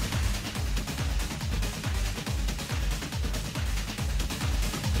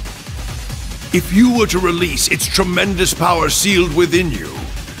 If you were to release its tremendous power sealed within you,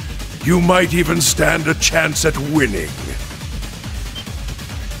 you might even stand a chance at winning.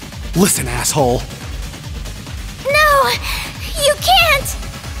 Listen, asshole. No! You can't!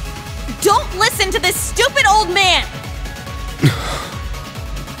 Don't listen to this stupid old man!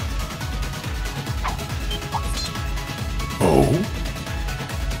 Oh?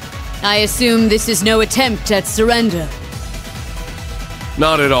 I assume this is no attempt at surrender.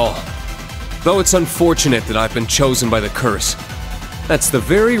 Not at all. Though it's unfortunate that I've been chosen by the curse. That's the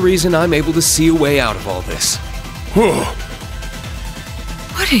very reason I'm able to see a way out of all this. What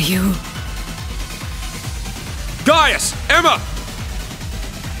are you? Gaius! Emma!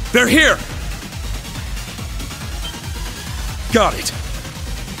 They're here! Got it.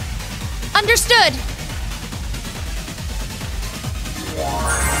 Understood.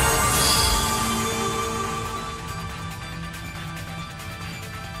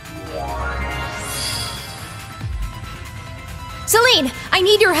 Celine, I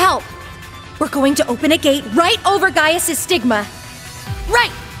need your help. We're going to open a gate right over Gaius' stigma.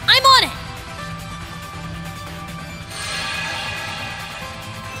 Right, I'm on it.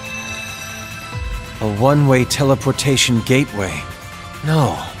 A one-way teleportation gateway.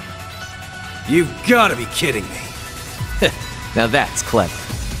 No. You've gotta be kidding me. Now that's clever.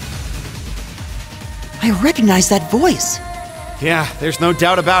 I recognize that voice. Yeah, there's no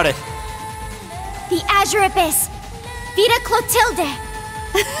doubt about it. The Azure Abyss! Vita Clotilde!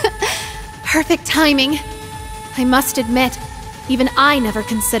 Perfect timing. I must admit, even I never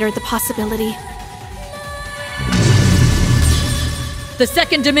considered the possibility. The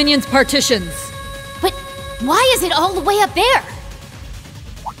Second Dominion's partitions. But why is it all the way up there?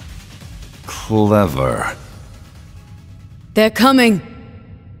 Clever. They're coming.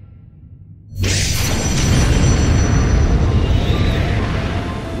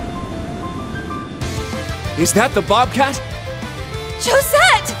 Is that the Bobcat?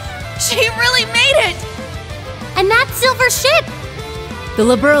 Josette! She really made it! And that silver ship! The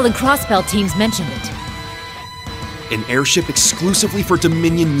Liberl and Crossbell teams mentioned it. An airship exclusively for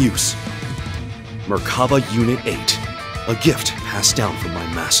Dominion use. Merkaba Unit 8. A gift passed down from my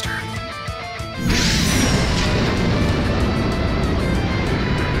master.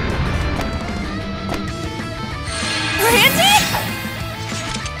 Randy?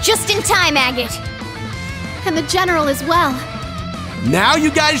 Just in time, Agate. And the General as well. Now you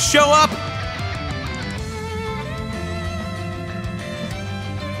guys show up?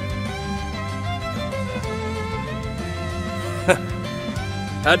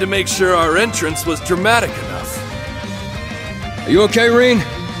 Had to make sure our entrance was dramatic enough. Are you okay, Reen?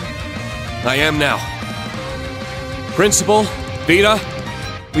 I am now. Principal, Vita,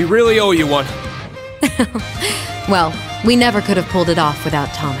 we really owe you one. Well, we never could have pulled it off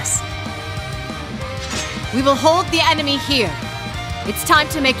without Thomas. We will hold the enemy here. It's time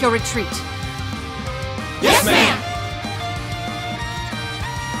to make your retreat. Yes, ma'am!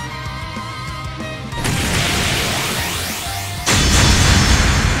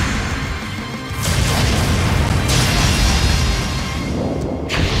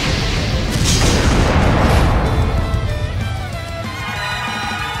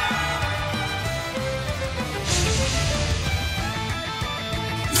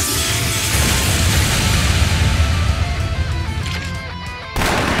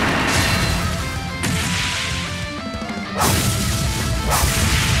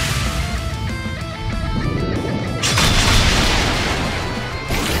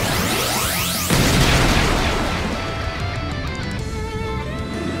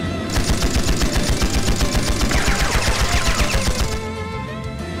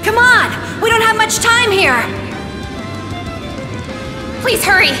 Time here! Please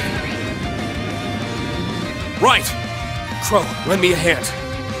hurry! Right! Crow, lend me a hand.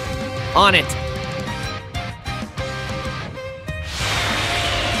 On it.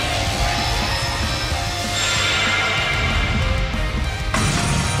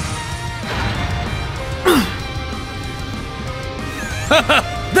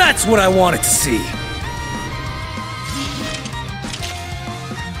 That's what I wanted to see.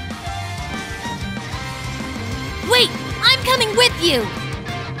 Wait! I'm coming with you!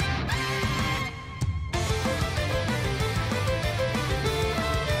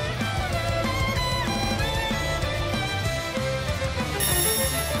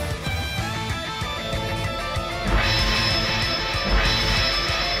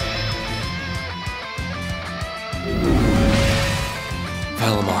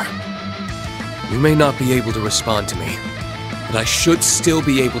 Valimar. You may not be able to respond to me, but I should still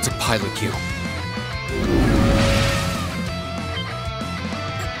be able to pilot you.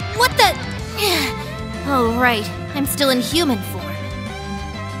 What the? Oh, right. I'm still in human form.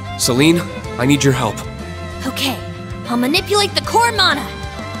 Celine, I need your help. Okay, I'll manipulate the core mana.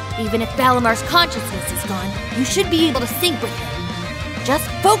 Even if Valimar's consciousness is gone, you should be able to sync with him. Just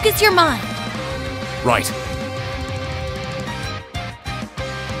focus your mind. Right.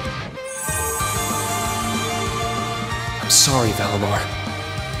 I'm sorry, Valimar.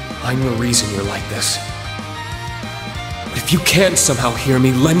 I'm the reason you're like this. But if you can somehow hear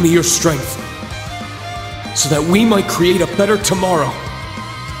me, lend me your strength, so that we might create a better tomorrow.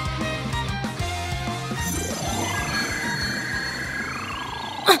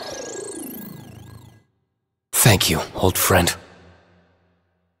 Thank you, old friend.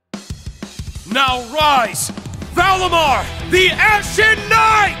 Now rise! Valimar, the Ashen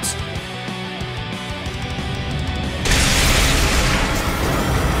Knight!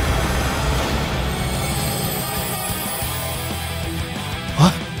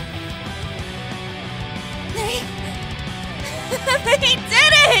 What? They did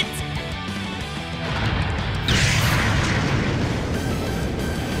it!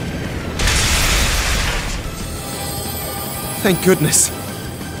 Thank goodness.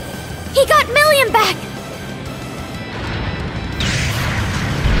 He got Million back!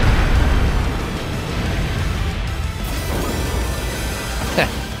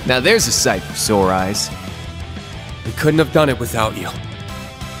 Now there's a sight for sore eyes. We couldn't have done it without you.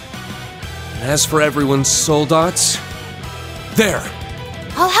 And as for everyone's soul dots, there!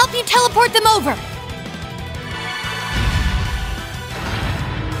 I'll help you teleport them over!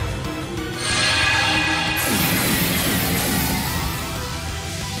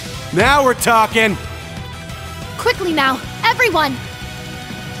 Now we're talking! Quickly now, everyone!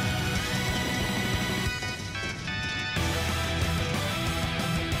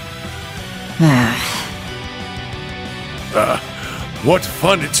 What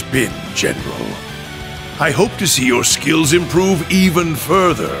fun it's been, General. I hope to see your skills improve even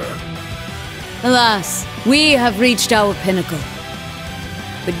further. Alas, we have reached our pinnacle.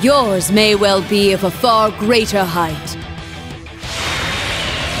 But yours may well be of a far greater height.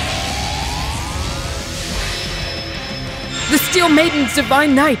 The Steel Maiden's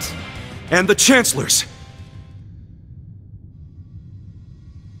Divine Knight! And the Chancellor's!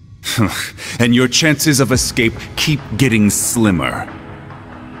 And your chances of escape keep getting slimmer.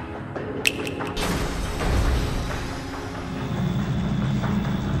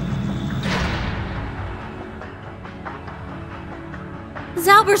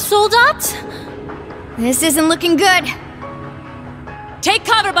 Zalber's soul dots? This isn't looking good. Take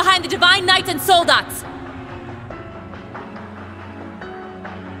cover behind the Divine Knights and soul dots!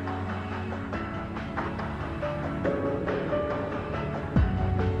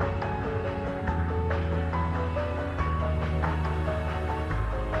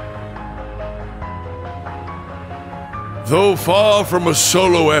 Though far from a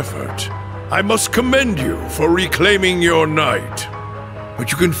solo effort, I must commend you for reclaiming your knight.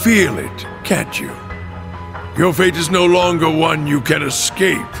 But you can feel it, can't you? Your fate is no longer one you can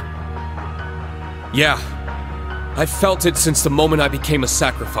escape. Yeah. I've felt it since the moment I became a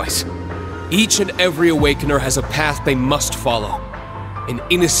sacrifice. Each and every Awakener has a path they must follow. An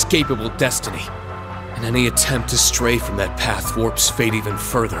inescapable destiny. And any attempt to stray from that path warps fate even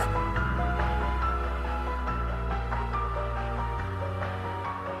further.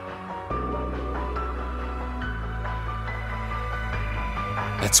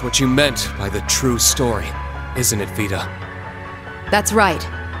 That's what you meant by the true story, isn't it, Vita? That's right.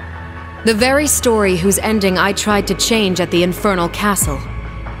 The very story whose ending I tried to change at the Infernal Castle.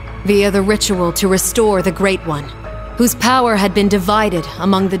 Via the ritual to restore the Great One, whose power had been divided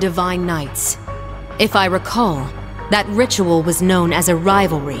among the Divine Knights. If I recall, that ritual was known as a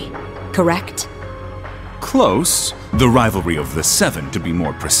rivalry, correct? Close. The rivalry of the Seven, to be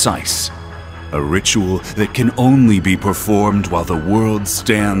more precise. A ritual that can only be performed while the world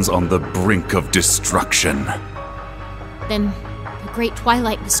stands on the brink of destruction. Then the Great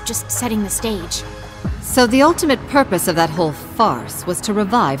Twilight was just setting the stage. So the ultimate purpose of that whole farce was to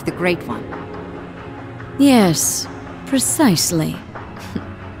revive the Great One. Yes, precisely.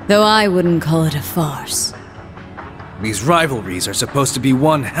 Though I wouldn't call it a farce. These rivalries are supposed to be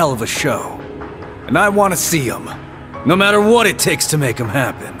one hell of a show. And I want to see them. No matter what it takes to make them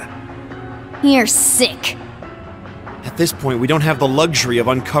happen. You're sick. At this point, we don't have the luxury of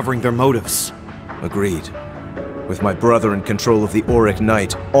uncovering their motives. Agreed. With my brother in control of the Auric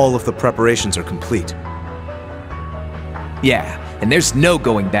Knight, all of the preparations are complete. Yeah, and there's no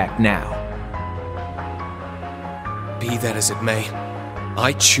going back now. Be that as it may,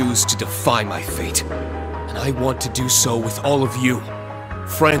 I choose to defy my fate. And I want to do so with all of you,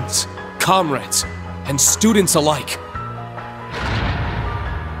 friends, comrades, and students alike.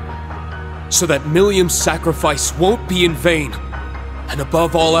 So that Millium's sacrifice won't be in vain. And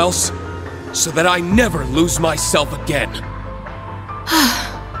above all else, so that I never lose myself again.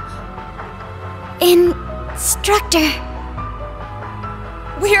 Instructor.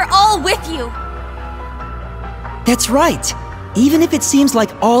 We're all with you. That's right. Even if it seems like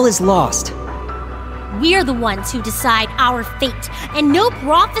all is lost. We're the ones who decide our fate, and no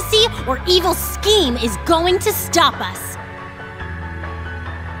prophecy or evil scheme is going to stop us.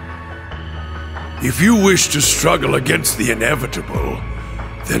 If you wish to struggle against the inevitable,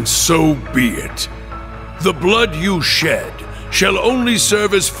 then so be it. The blood you shed shall only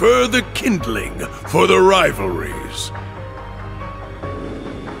serve as further kindling for the rivalries.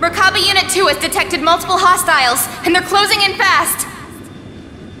 Merkaba Unit 2 has detected multiple hostiles, and they're closing in fast.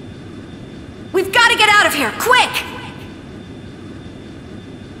 We've got to get out of here, quick!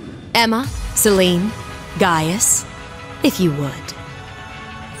 Emma, Celine, Gaius, if you would.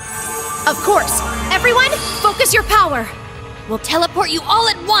 Of course! Everyone, focus your power! We'll teleport you all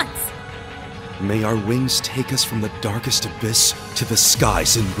at once! May our wings take us from the darkest abyss to the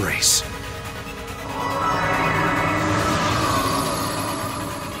sky's embrace.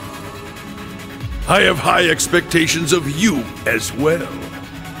 I have high expectations of you as well.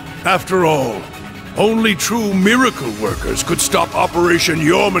 After all, only true miracle workers could stop Operation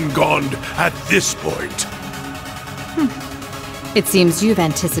Jormungand at this point. It seems you've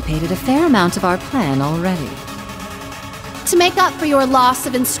anticipated a fair amount of our plan already. To make up for your loss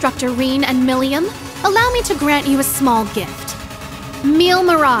of Instructor Reen and Millium, allow me to grant you a small gift. Meal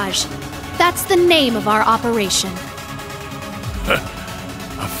Mirage. That's the name of our operation.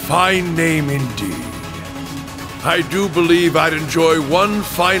 A fine name indeed. I do believe I'd enjoy one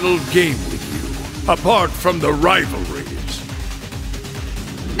final game with you, apart from the rivalries.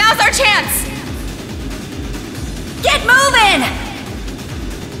 Now's our chance! Get moving!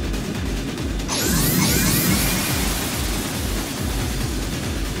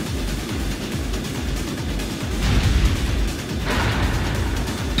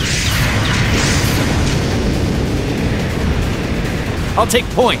 I'll take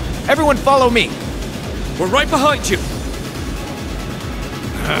point. Everyone follow me. We're right behind you.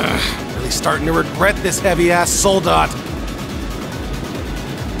 Really starting to regret this heavy-ass soldat.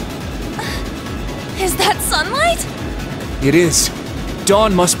 Is that sunlight? It is.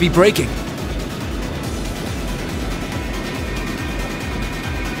 Dawn must be breaking.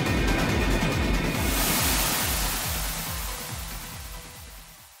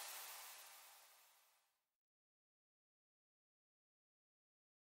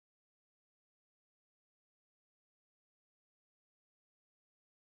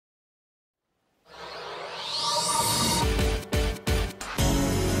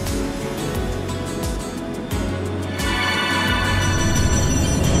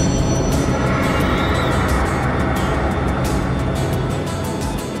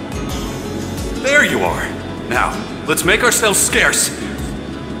 There you are. Now, let's make ourselves scarce.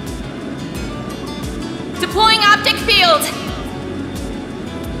 Deploying optic field!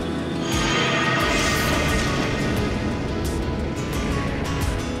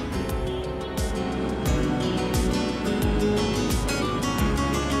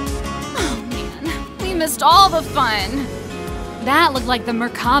 Oh man, we missed all the fun. That looked like the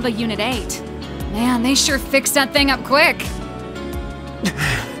Merkaba Unit 8. Man, they sure fixed that thing up quick.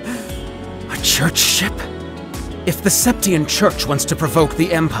 Church ship? If the Septian Church wants to provoke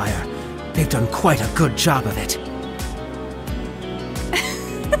the Empire, they've done quite a good job of it.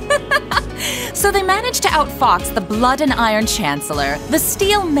 So they managed to outfox the Blood and Iron Chancellor, the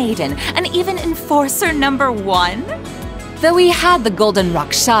Steel Maiden, and even Enforcer number 1? Though he had the Golden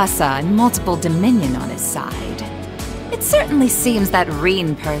Rakshasa and multiple Dominion on his side. It certainly seems that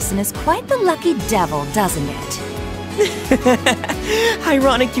Reen person is quite the lucky devil, doesn't it?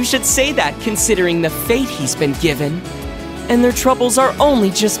 Ironic you should say that, considering the fate he's been given. And their troubles are only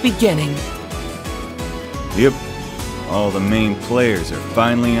just beginning. Yep. All the main players are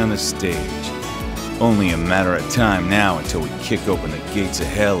finally on the stage. Only a matter of time now until we kick open the gates of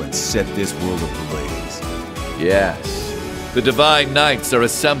hell and set this world ablaze. Yes. The Divine Knights are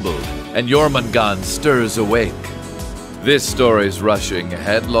assembled, and Jormungand stirs awake. This story's rushing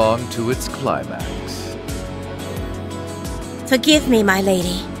headlong to its climax. Forgive me, my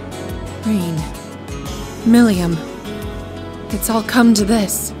lady. Reen. Millium. It's all come to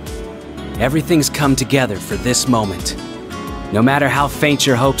this. Everything's come together for this moment. No matter how faint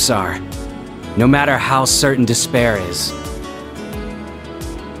your hopes are, no matter how certain despair is,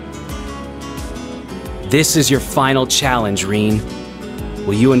 this is your final challenge, Reen.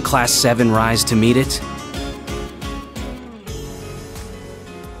 Will you and Class 7 rise to meet it?